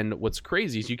 And what's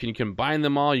crazy is you can combine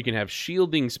them all. You can have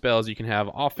shielding spells, you can have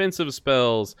offensive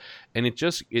spells, and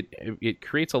it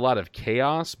creates a lot of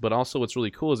chaos. But also what's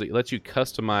really cool is it lets you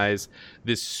customize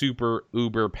this super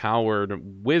uber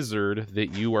powered wizard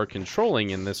that you are controlling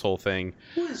in this whole thing.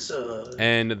 Wizard.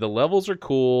 And the levels are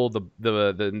cool.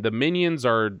 The minions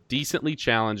are decently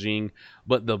challenging,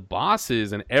 but the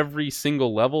bosses in every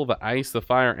single level, the ice, the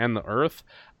fire, and the earth,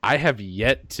 I have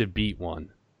yet to beat one.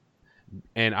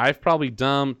 And I've probably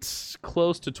dumped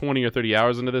close to 20 or 30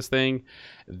 hours into this thing.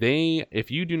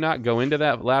 If you do not go into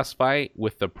that last fight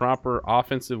with the proper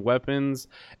offensive weapons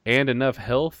and enough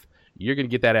health, you're gonna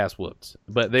get that ass whooped.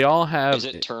 But they all have. Is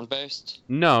it turn-based?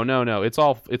 No.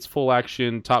 It's full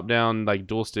action, top-down, like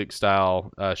dual stick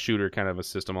style shooter kind of a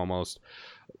system almost.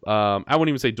 I wouldn't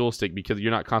even say dual stick because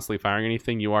you're not constantly firing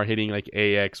anything. You are hitting like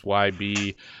A, X, Y,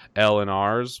 B, L, and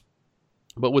R's.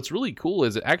 But what's really cool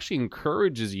is it actually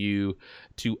encourages you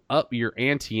to up your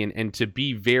ante and to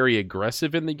be very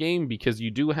aggressive in the game, because you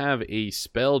do have a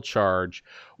spell charge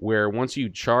where once you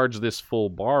charge this full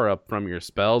bar up from your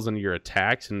spells and your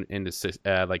attacks and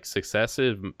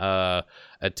successive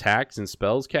attacks and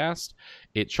spells cast,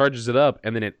 it charges it up,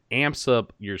 and then it amps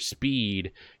up your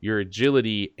speed, your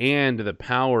agility, and the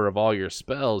power of all your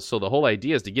spells. So the whole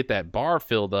idea is to get that bar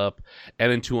filled up and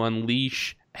then to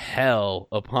unleash hell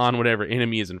upon whatever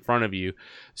enemy is in front of you.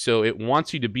 So it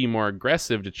wants you to be more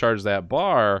aggressive to charge that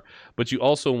bar, but you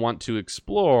also want to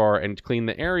explore and clean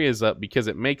the areas up, because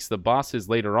it makes the bosses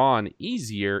later on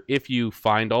easier if you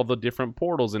find all the different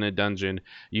portals in a dungeon,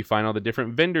 you find all the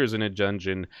different vendors in a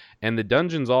dungeon, and the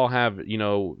dungeons all have,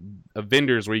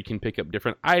 vendors where you can pick up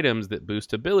different items that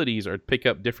boost abilities or pick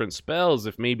up different spells.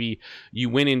 If maybe you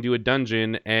went into a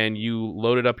dungeon and you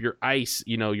loaded up your ice,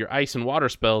 your ice and water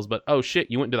spells, but oh shit,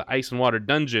 you went into the ice and water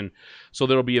dungeon, so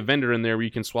there'll be a vendor in there where you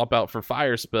can swap out for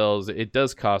fire spells. It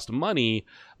does cost money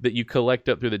that you collect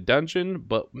up through the dungeon,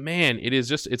 but man,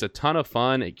 it's a ton of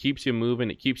fun. It keeps you moving,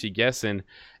 it keeps you guessing,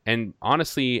 and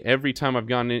honestly, every time I've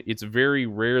gone in, it's very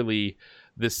rarely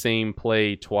the same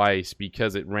play twice,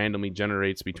 because it randomly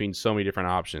generates between so many different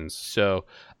options. So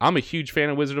I'm a huge fan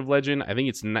of Wizard of Legend. I think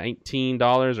it's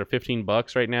 $19 or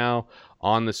 $15 right now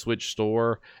on the Switch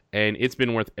store, and it's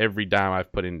been worth every dime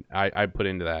I've put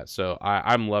into that. So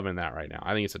I'm loving that right now.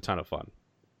 I think it's a ton of fun.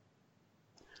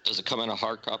 Does it come in a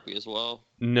hard copy as well?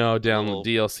 No,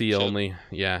 DLC only.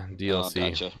 Yeah, DLC. Oh,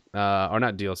 gotcha. Or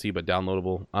not DLC, but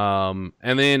downloadable.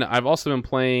 And then I've also been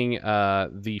playing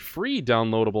the free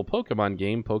downloadable Pokemon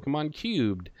game, Pokemon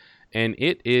Cubed, and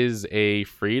it is a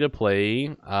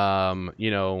free-to-play,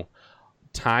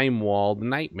 time-walled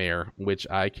nightmare, which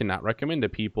I cannot recommend to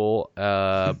people.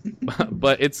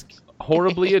 But it's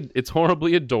it's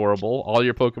horribly adorable. All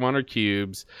your Pokemon are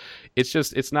cubes.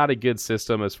 It's not a good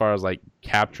system as far as like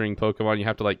capturing Pokemon. You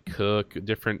have to like cook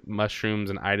different mushrooms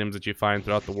and items that you find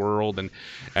throughout the world,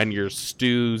 and your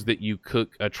stews that you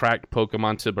cook attract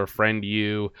Pokemon to befriend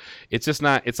you. It's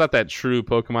not that true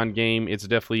Pokemon game. It's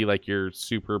definitely like your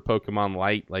super Pokemon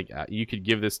light. Like you could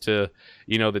give this to,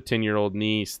 the 10-year-old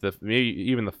niece, maybe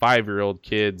even the 5-year-old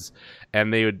kids,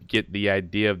 and they would get the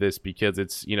idea of this because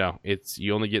it's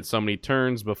you only get so many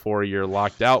turns before you're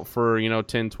locked out for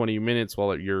 10-20 minutes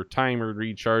while your timer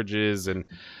recharges, and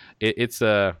it's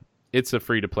a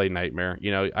free to play nightmare.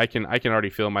 I can already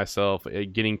feel myself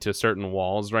getting to certain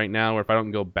walls right now where if I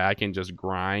don't go back and just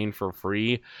grind for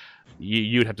free,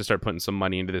 you'd have to start putting some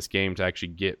money into this game to actually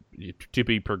get to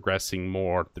be progressing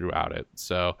more throughout it.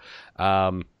 So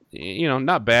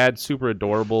not bad, super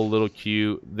adorable, little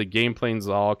cute. The gameplay's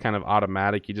all kind of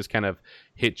automatic. You just kind of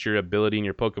hit your ability, and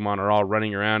your Pokemon are all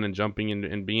running around and jumping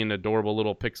and being adorable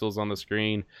little pixels on the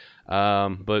screen.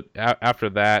 But after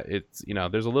that, it's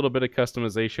there's a little bit of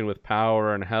customization with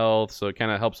power and health, so it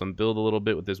kind of helps them build a little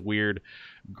bit with this weird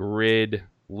grid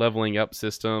leveling up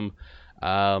system.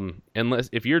 Unless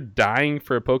if you're dying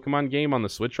for a Pokemon game on the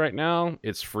Switch right now,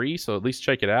 it's free, so at least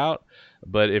check it out.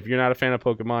 But if you're not a fan of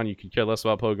Pokemon, you could care less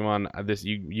about Pokemon.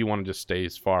 You want to just stay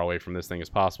as far away from this thing as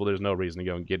possible. There's no reason to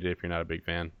go and get it if you're not a big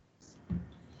fan.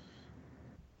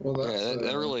 Well,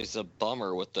 that really is a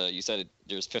bummer. You said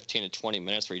there's 15 to 20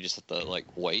 minutes where you just have to like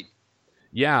wait.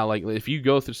 Yeah, like if you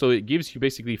go through, so it gives you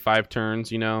basically 5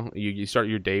 turns. You start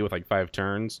your day with like 5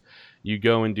 turns. You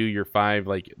go and do your 5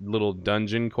 like little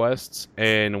dungeon quests,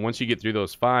 and once you get through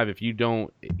those 5, if you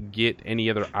don't get any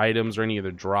other items or any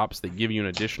other drops that give you an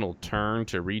additional turn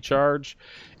to recharge,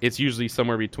 it's usually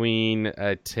somewhere between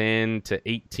a 10 to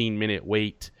 18 minute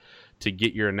wait to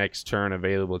get your next turn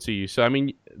available to you. So I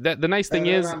mean, the nice thing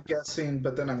is, I'm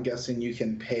guessing you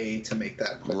can pay to make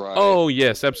that quick. Right. Oh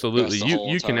yes, absolutely.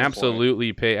 You can entire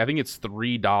absolutely pay. I think it's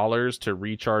 $3 to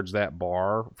recharge that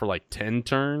bar for like 10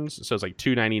 turns. So it's like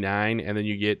 $2.99, and then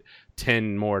you get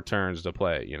 10 more turns to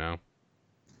play.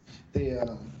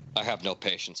 I have no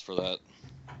patience for that.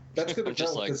 That's good I'm to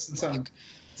just know, like, 'cause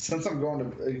since I'm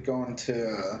going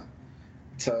to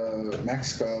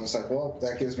Mexico, I was like, well,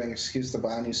 that gives me an excuse to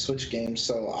buy a new Switch game,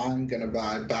 so I'm gonna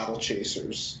buy Battle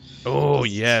Chasers. Oh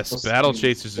yes, Battle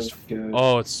Chasers is good.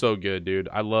 oh, it's so good, dude.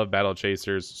 I love Battle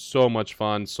Chasers. So much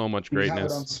fun, so much You have it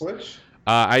greatness. on Switch?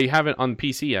 I have it on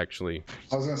PC actually.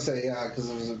 I was gonna say yeah, because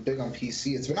it was big on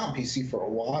PC. It's been on PC for a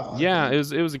while. Yeah, it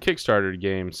was a Kickstarter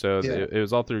game, so Yeah. it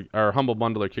was all through our Humble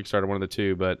Bundle or Kickstarter, one of the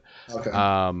two. But Okay.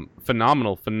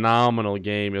 phenomenal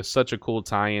game. It was such a cool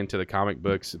tie-in to the comic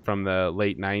books from the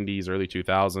late '90s, early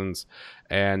 2000s,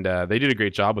 and they did a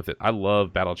great job with it. I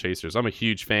love Battle Chasers. I'm a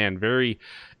huge fan.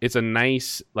 It's a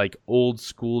nice like old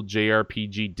school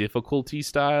JRPG difficulty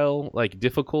style, like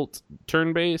difficult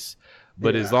turn base.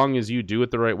 But as Yeah. long as you do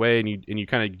it the right way, and you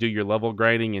kind of do your level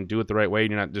grinding and do it the right way, and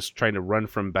you're not just trying to run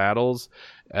from battles,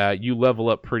 you level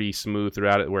up pretty smooth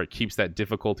throughout it, where it keeps that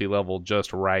difficulty level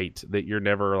just right, that you're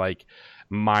never like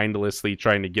mindlessly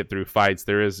trying to get through fights.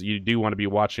 You do want to be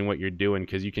watching what you're doing,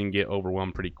 because you can get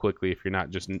overwhelmed pretty quickly if you're not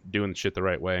just doing shit the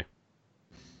right way.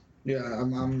 Yeah,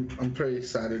 I'm pretty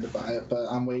excited to buy it, but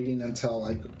I'm waiting until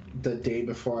like the day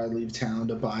before I leave town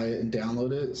to buy it and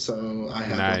download it, so I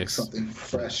have like Nice. something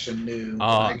fresh and new. that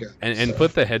I get, And so.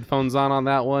 put the headphones on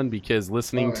that one, because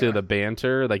listening Oh, to yeah. the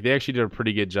banter, like they actually did a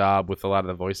pretty good job with a lot of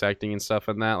the voice acting and stuff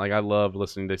in that. Like I love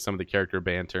listening to some of the character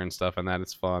banter and stuff in that.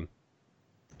 It's fun.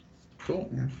 Cool,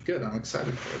 man. Good. I'm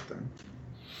excited for it then.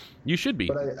 You should be.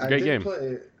 But I Great did game.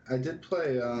 play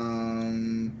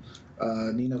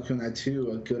Ni no Kuni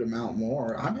 2 a good amount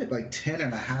more. I'm at like 10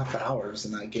 and a half hours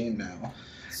in that game now,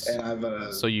 and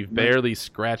I've So you've barely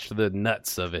scratched the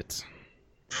nuts of it.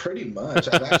 pretty much.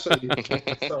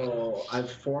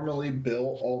 I've formally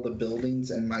built all the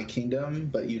buildings in my kingdom,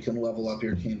 but you can level up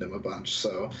your kingdom a bunch.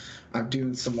 So I'm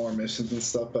doing some more missions and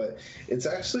stuff, but it's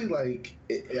actually like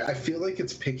I feel like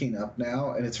it's picking up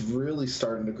now, and it's really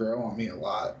starting to grow on me a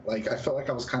lot. Like I felt like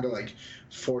I was kind of like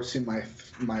forcing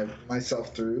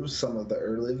myself through some of the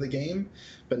early of the game,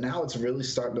 but now it's really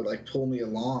starting to like pull me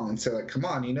along and say like, come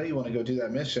on, you want to go do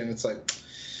that mission. It's like,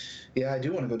 yeah, I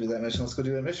do want to go do that mission. Let's go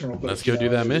do that mission real quick. Let's go do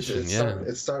that mission.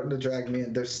 It's starting to drag me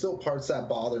in. There's still parts that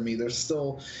bother me. And I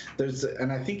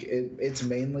think it's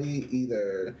mainly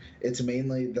the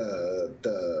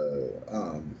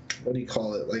what do you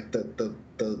call it? Like the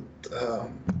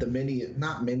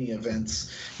not mini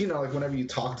events. Like whenever you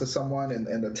talk to someone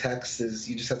and the text is,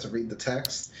 you just have to read the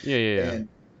text. Yeah. And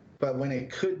but when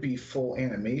it could be full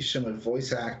animation with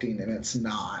voice acting and it's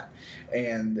not.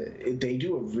 And they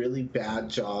do a really bad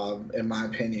job, in my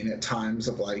opinion, at times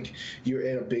of like you're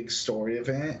at a big story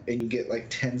event and you get like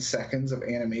 10 seconds of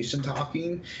animation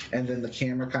talking, and then the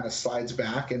camera kind of slides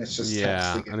back and it's just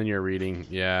text again. And then you're reading.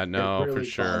 Yeah, It no, really for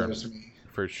sure. bothers me.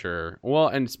 For sure. Well,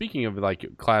 and speaking of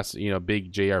like class,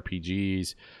 big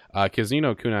JRPGs, because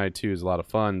Kunai 2 is a lot of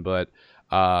fun, but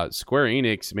Square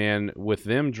Enix, man, with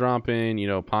them dropping,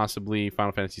 possibly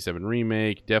Final Fantasy VII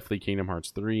Remake, definitely Kingdom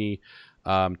Hearts 3.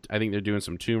 I think they're doing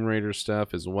some Tomb Raider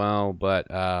stuff as well, but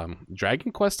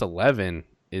Dragon Quest XI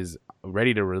is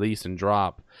ready to release and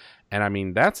drop. And I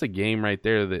mean, that's a game right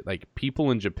there that like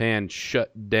people in Japan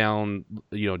shut down,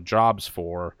 jobs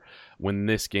for when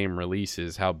this game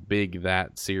releases, how big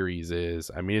that series is.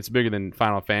 I mean, it's bigger than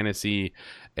Final Fantasy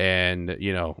and,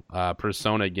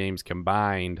 Persona games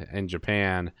combined in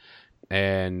Japan.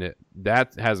 And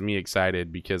that has me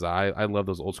excited because I love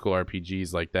those old school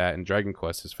RPGs like that. And Dragon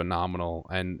Quest is phenomenal.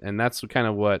 And that's kind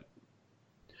of what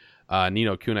Ni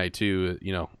no Kunai 2,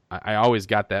 I always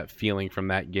got that feeling from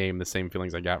that game, the same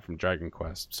feelings I got from Dragon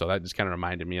Quest. So that just kind of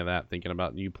reminded me of that, thinking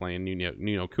about you playing Ni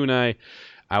no Kunai.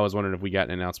 I was wondering if we got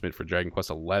an announcement for Dragon Quest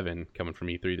 11 coming from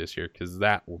E3 this year, because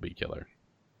that will be killer.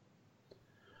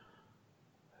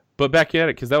 But back at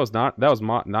it, because that was not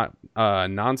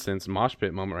nonsense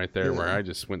Moshpit moment right there, where I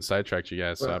just went sidetracked you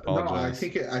guys. So I apologize.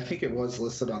 No, I think it was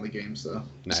listed on the games though.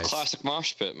 Nice. It's classic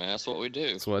Moshpit, man. That's what we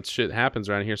do. That's what shit happens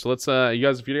around here. So let's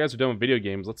if you guys are done with video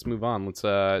games, let's move on. Let's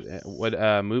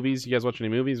what movies? You guys watch any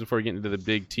movies before we get into the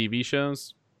big TV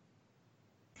shows?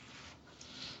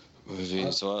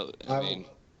 Movies. Well,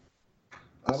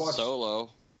 I watched Solo.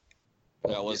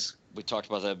 We talked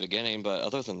about that at the beginning, but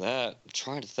other than that, I'm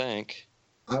trying to think.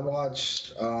 I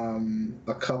watched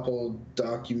a couple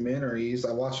documentaries.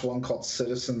 I watched one called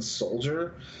Citizen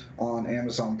Soldier on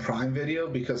Amazon Prime Video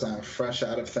because I'm fresh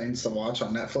out of things to watch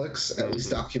on Netflix, at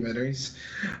least documentaries.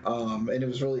 And it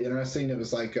was really interesting. It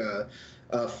was like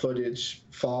footage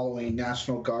following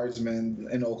National Guardsmen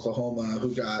in Oklahoma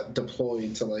who got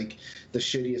deployed to like the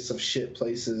shittiest of shit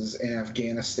places in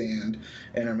Afghanistan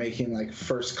and are making like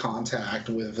first contact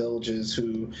with villages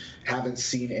who haven't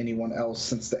seen anyone else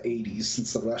since the 80s,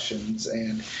 since the Russians.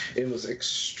 And it was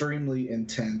extremely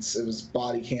intense. It was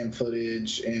body cam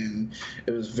footage and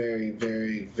it was very,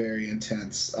 very, very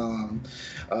intense.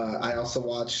 I also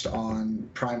watched on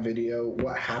Prime Video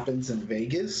What Happens in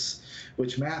Vegas,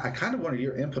 which, Matt, I kind of wanted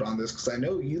your input on this because I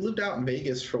know you lived out in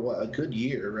Vegas for, a good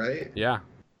year, right? Yeah.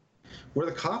 Were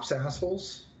the cops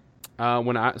assholes?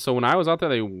 When I was out there,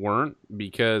 they weren't,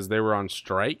 because they were on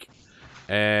strike,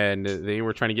 and they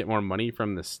were trying to get more money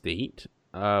from the state,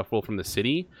 from the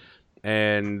city,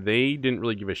 and they didn't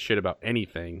really give a shit about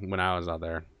anything when I was out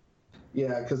there.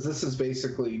 Yeah, because this is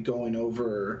basically going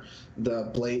over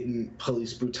the blatant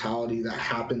police brutality that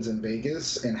happens in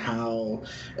Vegas and how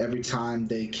every time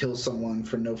they kill someone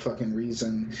for no fucking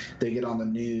reason, they get on the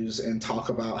news and talk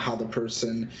about how the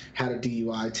person had a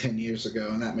DUI 10 years ago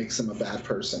and that makes them a bad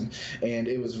person. And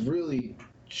it was really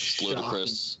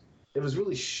ludicrous. It was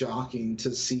really shocking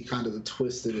to see kind of the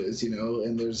twist it is,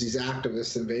 and there's these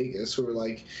activists in Vegas who are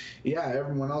like, yeah,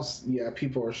 everyone else,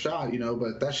 people are shot,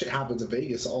 but that shit happens in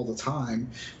Vegas all the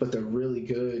time, but they're really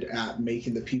good at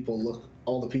making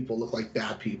all the people look like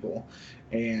bad people.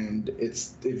 And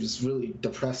it was really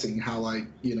depressing how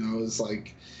it's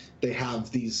like they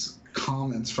have these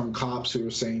comments from cops who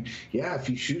are saying, yeah, if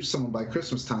you shoot someone by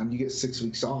Christmas time, you get 6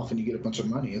 weeks off and you get a bunch of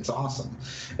money. It's awesome.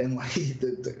 And like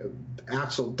the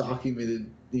actual documented,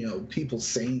 people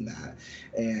saying that.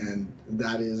 And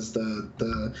that is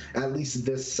the at least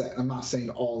this, I'm not saying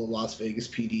all the Las Vegas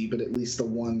PD, but at least the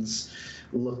ones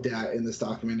looked at in this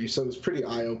documentary. So it was pretty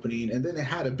eye-opening. And then it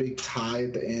had a big tie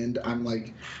at the end. I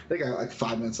got like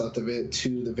 5 minutes left of it,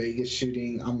 to the Vegas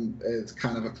shooting. It's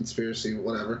kind of a conspiracy,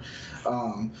 whatever.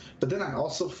 But then I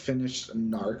also finished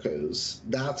Narcos.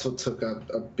 That's what took up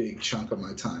a big chunk of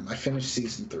my time. I finished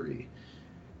season 3.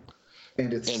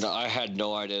 And I had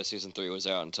no idea season 3 was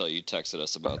out until you texted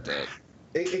us about that.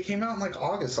 It came out in like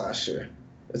August last year.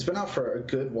 It's been out for a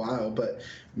good while, but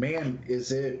man,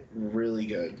 is it really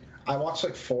good. I watched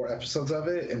like 4 episodes of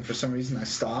it, and for some reason I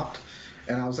stopped,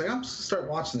 and I was like, I'm just gonna start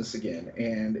watching this again,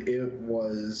 and it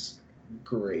was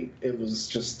great. It was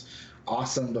just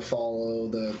awesome to follow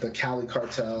the Cali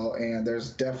cartel, and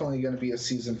there's definitely going to be a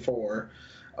season 4.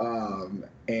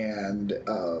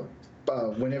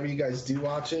 Whenever you guys do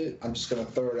watch it, I'm just going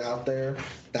to throw it out there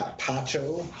that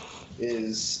Pacho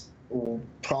is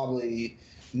probably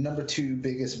number 2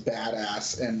 biggest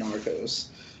badass in Narcos.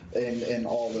 in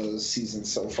all the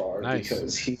seasons so far. Nice.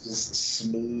 Because he's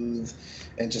smooth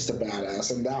and just a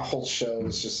badass. And that whole show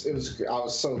was just, it was, I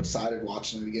was so excited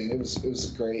watching it again. It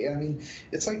was great. I mean,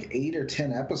 it's like 8 or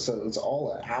 10 episodes,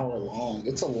 all an hour long.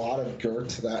 It's a lot of girth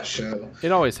to that show.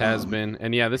 It always has been.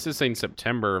 And yeah, this is in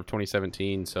September of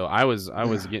 2017. So I was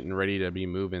getting ready to be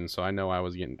moving. So I know I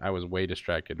was way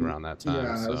distracted around that time.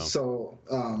 Yeah. So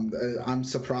I'm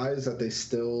surprised that they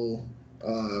still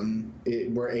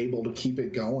were able to keep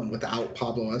it going without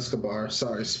Pablo Escobar.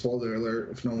 Sorry, spoiler alert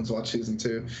if no one's watched season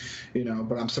 2,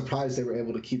 but I'm surprised they were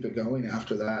able to keep it going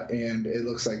after that, and it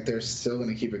looks like they're still going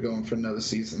to keep it going for another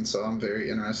season, so I'm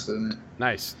very interested in it.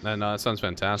 Nice. No, that sounds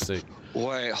fantastic.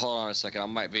 Wait, hold on a second. I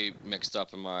might be mixed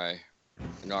up in my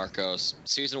Narcos.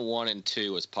 Season 1 and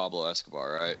 2 was Pablo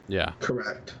Escobar, right? Yeah.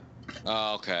 Correct.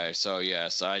 Oh, okay. So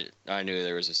yes, I knew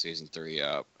there was a season 3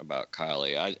 out about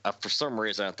Kylie. I for some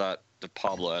reason I thought the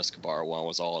Pablo Escobar one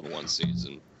was all in one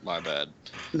season. My bad.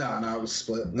 No, it was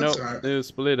split. Nope, Right. it was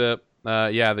split up.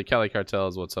 Yeah, the Cali Cartel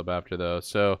is what's up after though.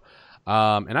 So,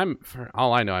 and for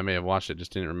all I know, I may have watched it,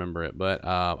 just didn't remember it, but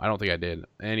I don't think I did.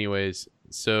 Anyways,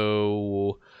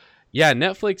 so yeah,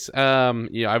 Netflix.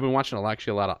 I've been watching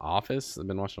actually a lot of Office. I've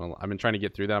been trying to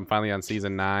get through that. I'm finally on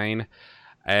season 9.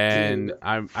 And dude,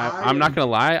 I'm not gonna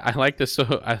lie, I like the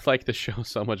show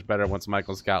so much better once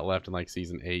Michael Scott left in like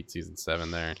season 8, season 7.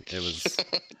 There, it was.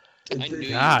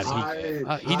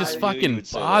 He just fucking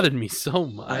bothered me so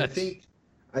much.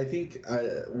 I think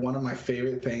one of my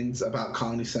favorite things about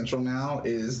Comedy Central now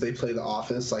is they play The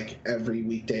Office like every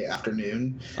weekday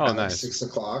afternoon at like 6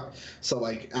 o'clock. So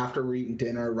like after we're eating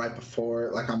dinner, right before,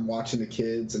 like I'm watching the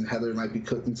kids and Heather might be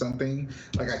cooking something,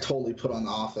 like I totally put on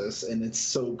The Office, and it's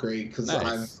so great because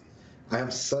I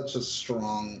have such a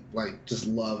strong like just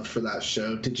love for that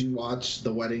show. Did you watch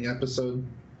the wedding episode?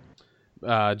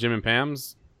 Jim and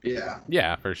Pam's? Yeah.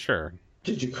 Yeah, for sure.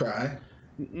 Did you cry?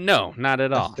 No, not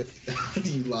at all.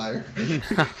 You liar.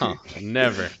 No,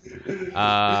 never.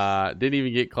 Didn't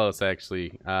even get close, actually.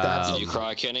 Did you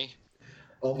cry, Kenny?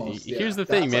 Almost. Here's the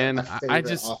thing, man. I'm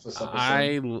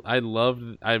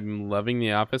loving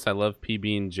The Office. I love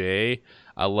PB&J.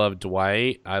 I love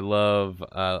Dwight. I love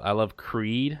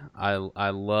Creed. I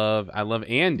love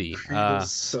Andy. Creed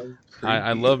is so creepy.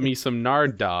 I love me some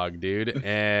Nard Dog, dude.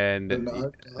 And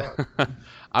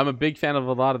I'm a big fan of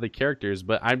a lot of the characters,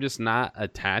 but I'm just not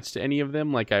attached to any of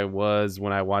them like I was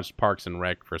when I watched Parks and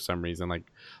Rec for some reason.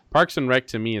 Like Parks and Rec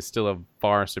to me is still a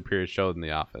far superior show than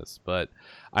The Office, but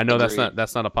I know that's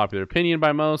not a popular opinion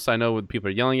by most. I know people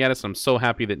are yelling at us, and I'm so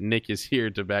happy that Nick is here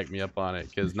to back me up on it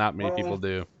because not many people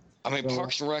do. I mean,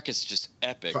 Parks and Rec is just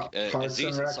epic.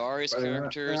 Aziz Ansari's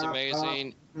character is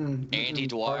amazing. Andy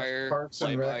Dwyer,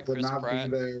 played by Chris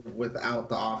Pratt. Be there without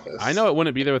The Office. I know it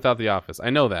wouldn't be there without The Office. I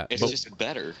know that. It's just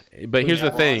better. But here's the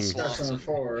thing. The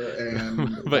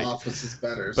Office is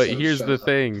better. But here's the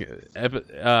thing.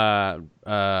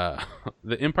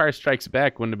 The Empire Strikes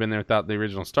Back wouldn't have been there without the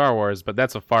original Star Wars, but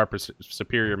that's a far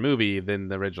superior movie than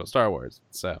the original Star Wars.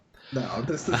 So. No,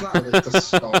 this is not like the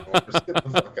Star Wars. Get the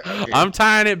fuck out of here. I'm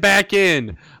tying it back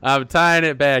in.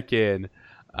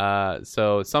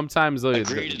 So sometimes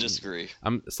agree to disagree.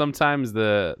 Sometimes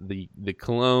the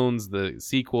clones, the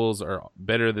sequels are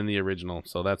better than the original.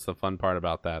 So that's the fun part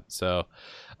about that. So,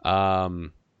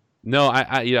 no,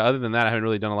 other than that, I haven't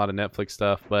really done a lot of Netflix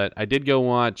stuff, but I did go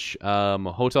watch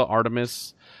Hotel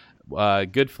Artemis.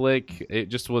 Good flick. It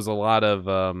just was a lot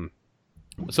of.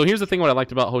 So here's the thing: what I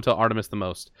liked about Hotel Artemis the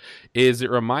most is it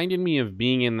reminded me of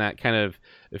being in that kind of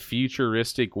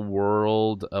futuristic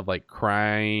world of like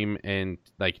crime and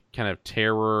like kind of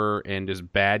terror and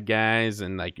just bad guys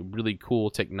and like really cool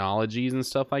technologies and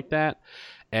stuff like that,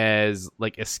 as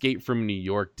like Escape from New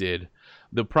York did.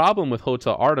 The problem with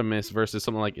Hotel Artemis versus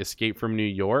something like Escape from New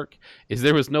York is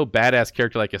there was no badass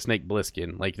character like a Snake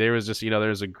Plissken. Like there was just,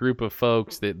 there's a group of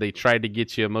folks that they tried to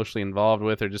get you emotionally involved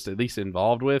with, or just at least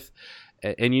involved with.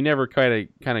 And you never kind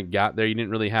of got there. You didn't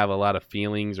really have a lot of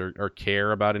feelings or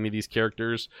care about any of these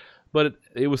characters. But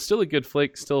it was still a good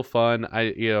flick, still fun.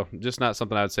 Just not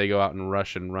something I would say go out and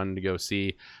rush and run to go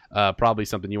see. Probably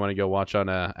something you want to go watch on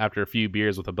after a few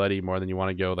beers with a buddy more than you want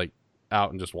to go like out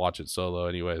and just watch it solo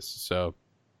anyways. So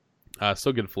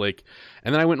still good flick.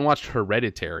 And then I went and watched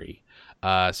Hereditary.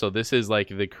 So this is like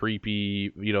the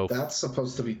creepy, That's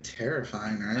supposed to be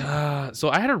terrifying, right? So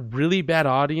I had a really bad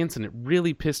audience, and it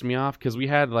really pissed me off because we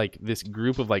had like this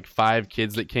group of like 5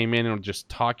 kids that came in and were just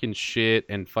talking shit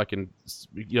and fucking,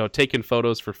 taking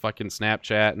photos for fucking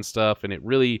Snapchat and stuff, and it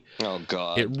really,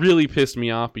 it really pissed me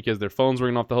off because their phones were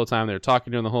going off the whole time. They were talking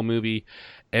during the whole movie,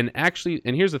 and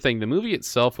here's the thing: the movie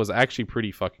itself was actually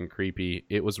pretty fucking creepy.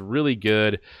 It was really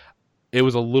good. It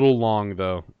was a little long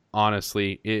though.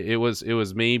 honestly. It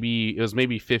was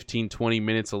maybe 15, 20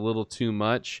 minutes a little too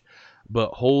much,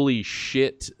 but holy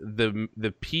shit,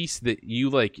 the piece that you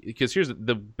like, because here's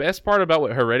the best part about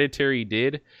what Hereditary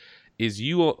did is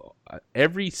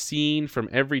every scene from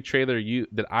every trailer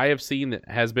that I have seen that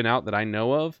has been out that I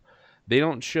know of, they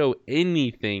don't show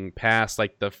anything past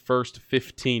like the first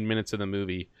 15 minutes of the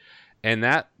movie. And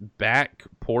that back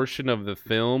portion of the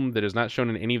film that is not shown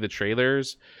in any of the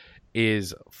trailers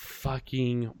is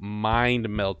fucking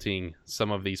mind-melting.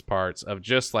 Some of these parts of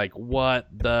just like, what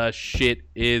the shit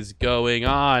is going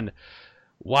on?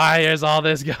 Why is all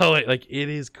this going? Like, it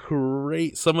is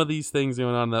great. Some of these things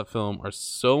going on in that film are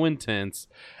so intense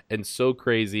and so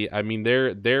crazy. I mean,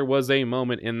 there was a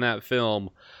moment in that film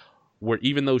where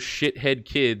even those shithead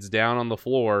kids down on the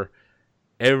floor,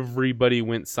 everybody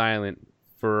went silent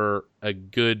for a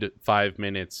good 5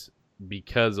 minutes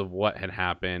because of what had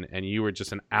happened, and you were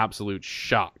just in absolute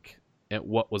shock at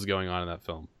what was going on in that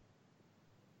film.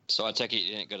 So I take it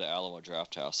you didn't go to Alamo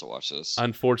Draft House to watch this?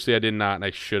 Unfortunately, I did not, and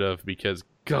I should have, because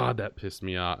God, that pissed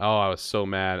me off. Oh, I was so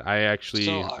mad. I actually,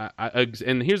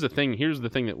 and here's the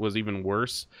thing that was even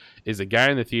worse, is a guy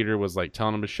in the theater was like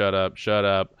telling him to shut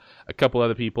up. A couple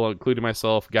other people, including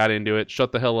myself, got into it.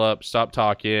 Shut the hell up. Stop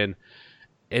talking.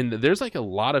 And there's like a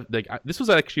lot of like, this was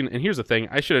actually, and here's the thing,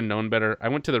 I should have known better. I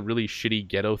went to the really shitty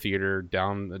ghetto theater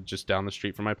just down the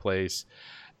street from my place,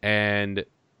 and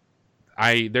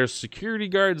there's security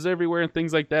guards everywhere and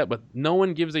things like that, but no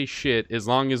one gives a shit as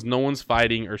long as no one's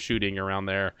fighting or shooting around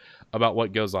there about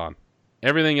what goes on.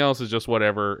 Everything else is just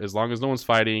whatever. As long as no one's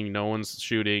fighting, no one's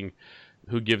shooting,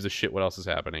 who gives a shit what else is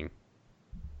happening?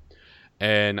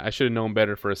 And I should have known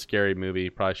better for a scary movie.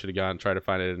 Probably should have gone and tried to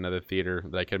find it at another theater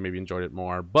that I could have maybe enjoyed it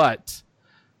more. But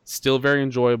still very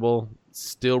enjoyable.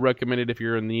 Still recommended if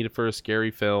you're in need for a scary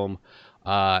film.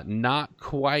 Not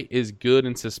quite as good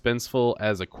and suspenseful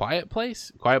as A Quiet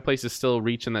Place. Quiet Place is still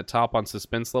reaching that top on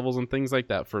suspense levels and things like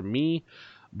that for me.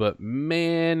 But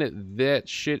man, that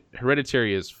shit,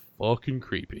 Hereditary is fucking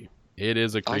creepy. It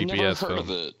is a creepy ass film. I've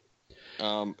never heard of it.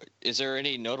 Is there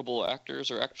any notable actors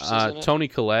or actresses in it? Toni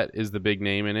Collette is the big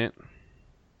name in it.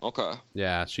 Okay.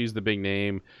 Yeah, she's the big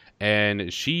name,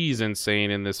 and she's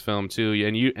insane in this film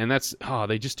too. And that's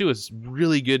they just do a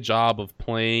really good job of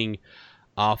playing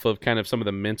off of kind of some of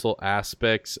the mental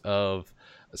aspects of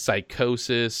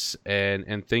psychosis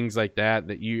and things like that.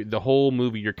 The whole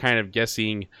movie you're kind of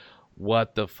guessing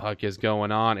what the fuck is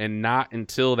going on, and not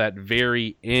until that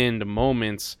very end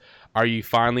moments are you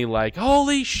finally like,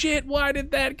 holy shit, why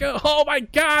did that go? Oh my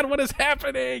God, what is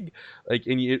happening? Like,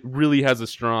 and it really has a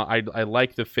strong, I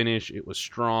like the finish. It was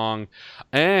strong.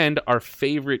 And our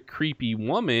favorite creepy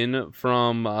woman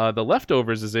from The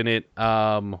Leftovers is in it.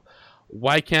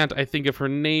 Why can't I think of her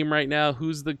name right now?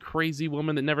 Who's the crazy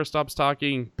woman that never stops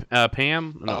talking?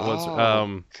 Pam?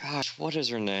 No, gosh, what is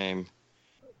her name?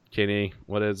 Kenny,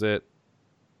 what is it?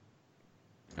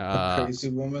 A crazy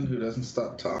woman who doesn't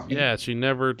stop talking. Yeah, she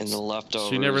never in The Leftovers.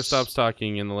 She never stops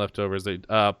talking in The Leftovers.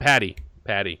 Patty.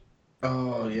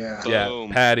 Oh yeah. Yeah,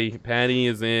 Patty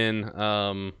is in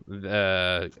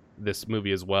this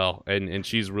movie as well, and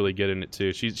she's really good in it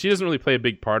too. She doesn't really play a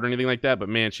big part or anything like that, but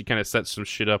man, she kind of sets some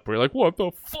shit up where you're like, what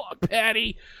the fuck,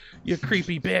 Patty? You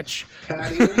creepy bitch.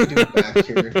 Patty, what are you doing back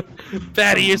here?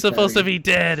 Patty, you're supposed to be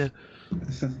dead.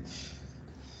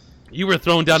 You were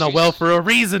thrown down a well for a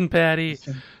reason, Patty.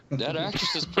 That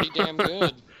actress is pretty damn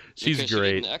good. She's great.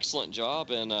 She did an excellent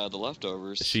job in The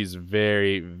Leftovers. She's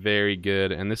very, very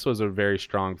good, and this was a very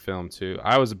strong film too.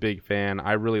 I was a big fan.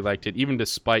 I really liked it, even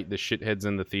despite the shitheads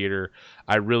in the theater.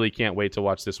 I really can't wait to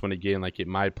watch this one again, like at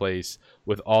my place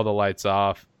with all the lights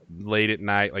off, late at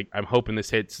night. Like, I'm hoping this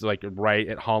hits like right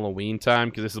at Halloween time,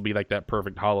 because this will be like that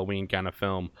perfect Halloween kind of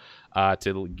film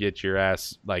to get your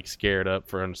ass like scared up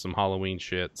for some Halloween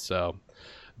shit. So,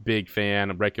 big fan.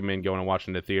 I recommend going and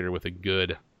watching the theater with a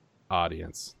good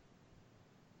audience.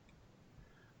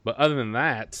 But other than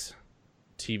that,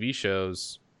 TV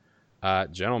shows,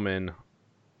 gentlemen,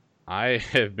 I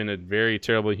have been a very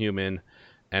terrible human,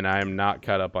 and I am not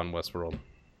caught up on Westworld.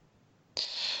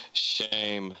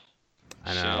 Shame.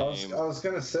 I know. I was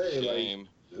gonna say, Shame.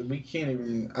 Like, we can't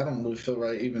even. I don't really feel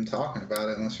right even talking about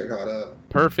it unless you're caught up.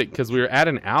 Perfect, because we were at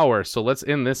an hour, so let's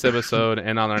end this episode,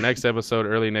 and on our next episode,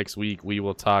 early next week, we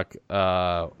will talk.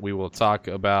 We will talk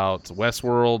about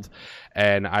Westworld,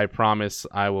 and I promise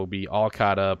I will be all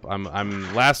caught up.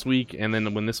 I'm last week, and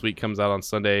then when this week comes out on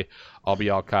Sunday, I'll be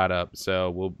all caught up.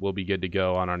 So we'll be good to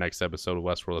go on our next episode of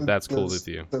Westworld. If that's cool with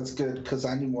you. That's good, because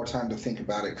I need more time to think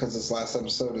about it, because this last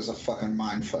episode is a fucking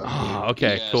mindfuck. Oh,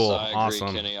 okay, Yes, cool, I agree,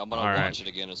 awesome. Kenny. I'm gonna All right. watch it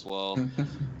again as well.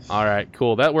 All right,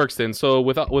 cool. That works then. So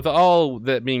with all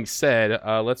that being said,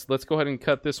 let's go ahead and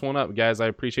cut this one up, guys. I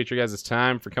appreciate your guys'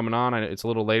 time for coming on. It's a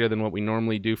little later than what we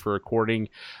normally do for recording,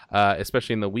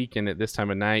 especially in the weekend at this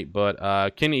time of night.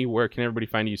 But Kenny, where can everybody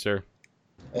find you, sir?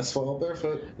 S12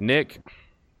 Barefoot. Nick.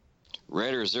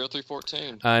 Raider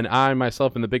 0314. And I,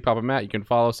 myself, and the Big Papa Matt. You can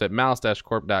follow us at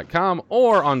malice-corp.com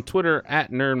or on Twitter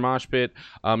at NerdMoshpit.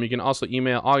 You can also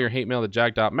email all your hate mail to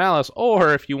jack.malice,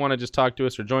 or if you want to just talk to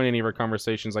us or join any of our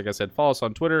conversations, like I said, follow us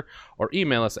on Twitter or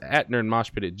email us at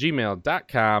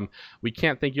nerdmoshpit@gmail.com. We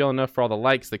can't thank you all enough for all the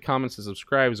likes, the comments, the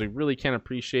subscribes. We really can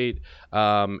appreciate,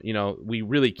 we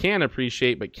really can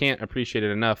appreciate, but can't appreciate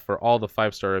it enough for all the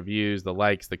 5-star reviews, the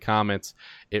likes, the comments.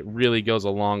 It really goes a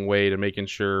long way to making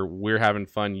sure we're having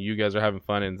fun, you guys are having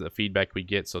fun, and the feedback we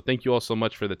get. So thank you all so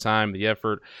much for the time, the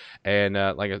effort, and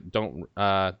don't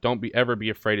ever be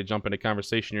afraid to jump into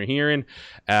conversation you're hearing.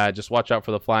 Just watch out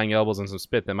for the flying elbows and some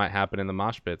spit that might happen in the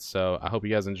mosh pits. So I hope you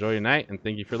guys enjoy your night, and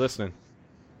thank you for listening.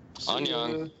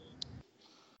 Annyeong.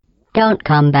 Don't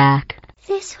come back.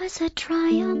 This was a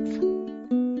triumph.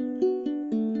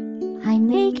 I'm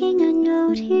making a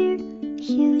note here.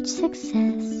 Huge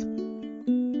success.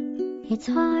 It's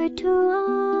hard to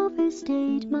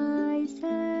overstate my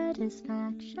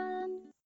satisfaction.